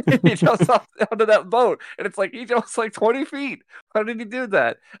 He jumps off onto that boat, and it's like he jumps like 20 feet. How did he do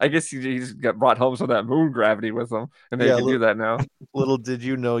that? I guess he just got brought home some of that moon gravity with him, and they Yeah, can do that now. Little did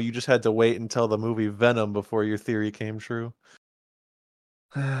you know, you just had to wait until the movie Venom before your theory came true.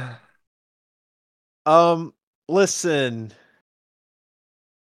 Listen,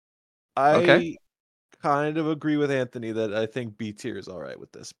 Okay. I kind of agree with Anthony that I think B tier is all right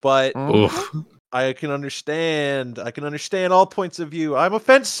with this, but Oof. I can understand all points of view. I'm a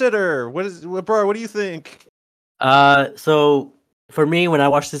fence sitter. Bro? What do you think? So for me, when I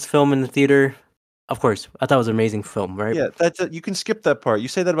watched this film in the theater, of course, I thought it was an amazing film, right? Yeah, you can skip that part. You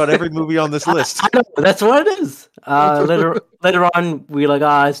say that about every movie on this list. I know, that's what it is. Later on, we're like,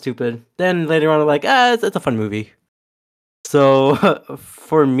 it's stupid. Then later on, we're like, it's a fun movie. So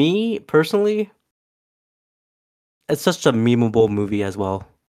for me personally, it's such a memeable movie as well.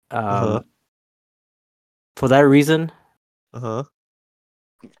 Uh-huh. For that reason, Uh-huh.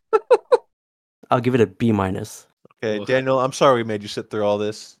 I'll give it a B minus. Okay, Ugh. Daniel, I'm sorry we made you sit through all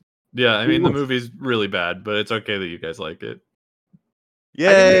this. Yeah, I mean the movie's really bad, but it's okay that you guys like it. I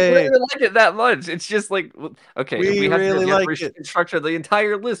didn't Yay! even like it that much. It's just like, okay, if We we have really to like restructure the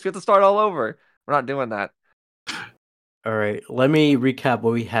entire list. We have to start all over. We're not doing that. All right, let me recap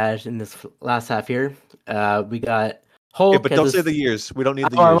what we had in this last half here. We got Hulk. Okay, but don't say the years. We don't need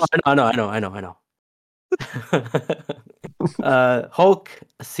the years. I know. Hulk,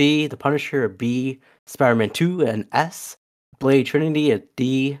 a C. The Punisher, a B. Spider-Man 2, an S. Blade Trinity, a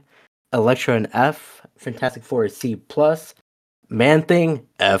D. Elektra, an F. Fantastic Four, a C plus. Man Thing,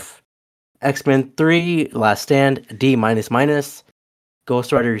 F. X-Men 3, Last Stand, D minus minus.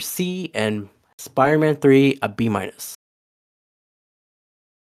 Ghost Rider, C. And Spider-Man 3, a B minus.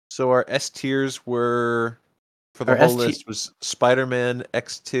 So our S tiers were for the Our whole S tier- list was Spider-Man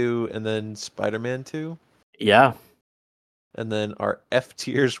X2 and then Spider-Man 2. Yeah. And then our F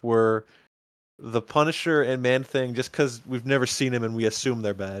tiers were the Punisher and Man Thing just because we've never seen him and we assume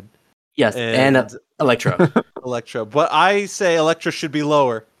they're bad. Yes, and Elektra. Elektra. But I say Elektra should be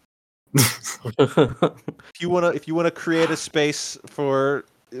lower. If you wanna create a space for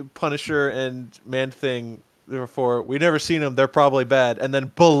Punisher and Man Thing, therefore we never seen them, they're probably bad. And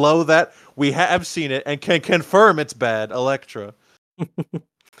then below that, we have seen it and can confirm it's bad. Elektra.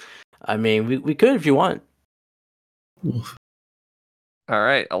 I mean, we could if you want. All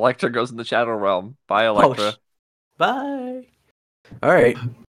right, Elektra goes in the Shadow Realm. Bye, Oh, Elektra. bye. All right.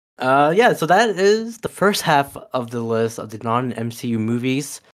 Yeah, so that is the first half of the list of the non-MCU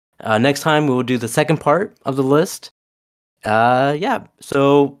movies. Next time we will do the second part of the list. Yeah.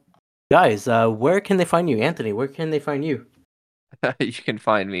 So, guys, where can they find you, Anthony? Where can they find you? You can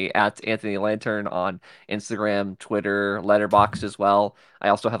find me at Anthony Lantern on Instagram, Twitter, Letterboxd as well. I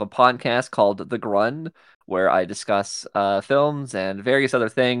also have a podcast called The Grund, where I discuss films and various other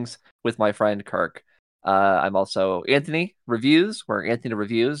things with my friend Kirk. I'm also Anthony Reviews, where Anthony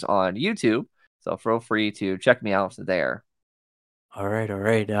Reviews on YouTube. So feel free to check me out there. All right.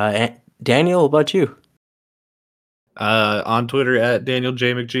 Daniel, what about you? On Twitter at Daniel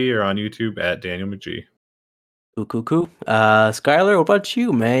J McGee or on YouTube at Daniel McGee. Cool. Skylar, what about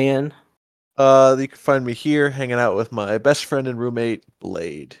you, man? You can find me here hanging out with my best friend and roommate,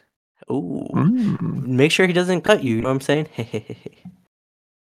 Blade. Ooh. Make sure he doesn't cut you. You know what I'm saying?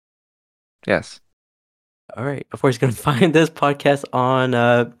 Yes. All right. Of course, you can find this podcast on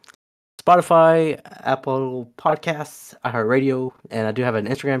Spotify, Apple Podcasts, iHeartRadio, and I do have an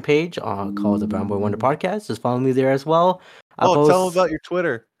Instagram page called the Brown Boy Wonder Podcast. Just follow me there as well. Tell them about your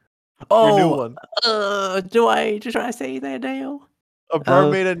Twitter. Your new one. Do I just try to say that, Dale?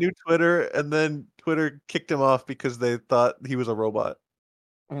 Bro made a new Twitter, and then Twitter kicked him off because they thought he was a robot.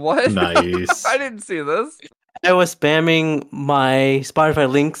 What? Nice. I didn't see this. I was spamming my Spotify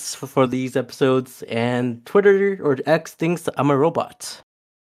links for these episodes, and Twitter or X thinks I'm a robot.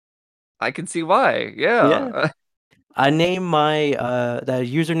 I can see why. Yeah. I named my that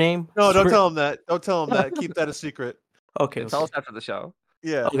username. No, don't tell him that. Don't tell him that. Keep that a secret. Okay. Tell us after the show.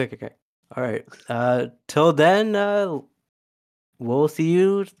 Yeah. Okay. All right. Till then, we'll see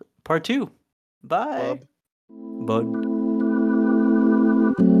you part 2. Bye. Bub. Bud.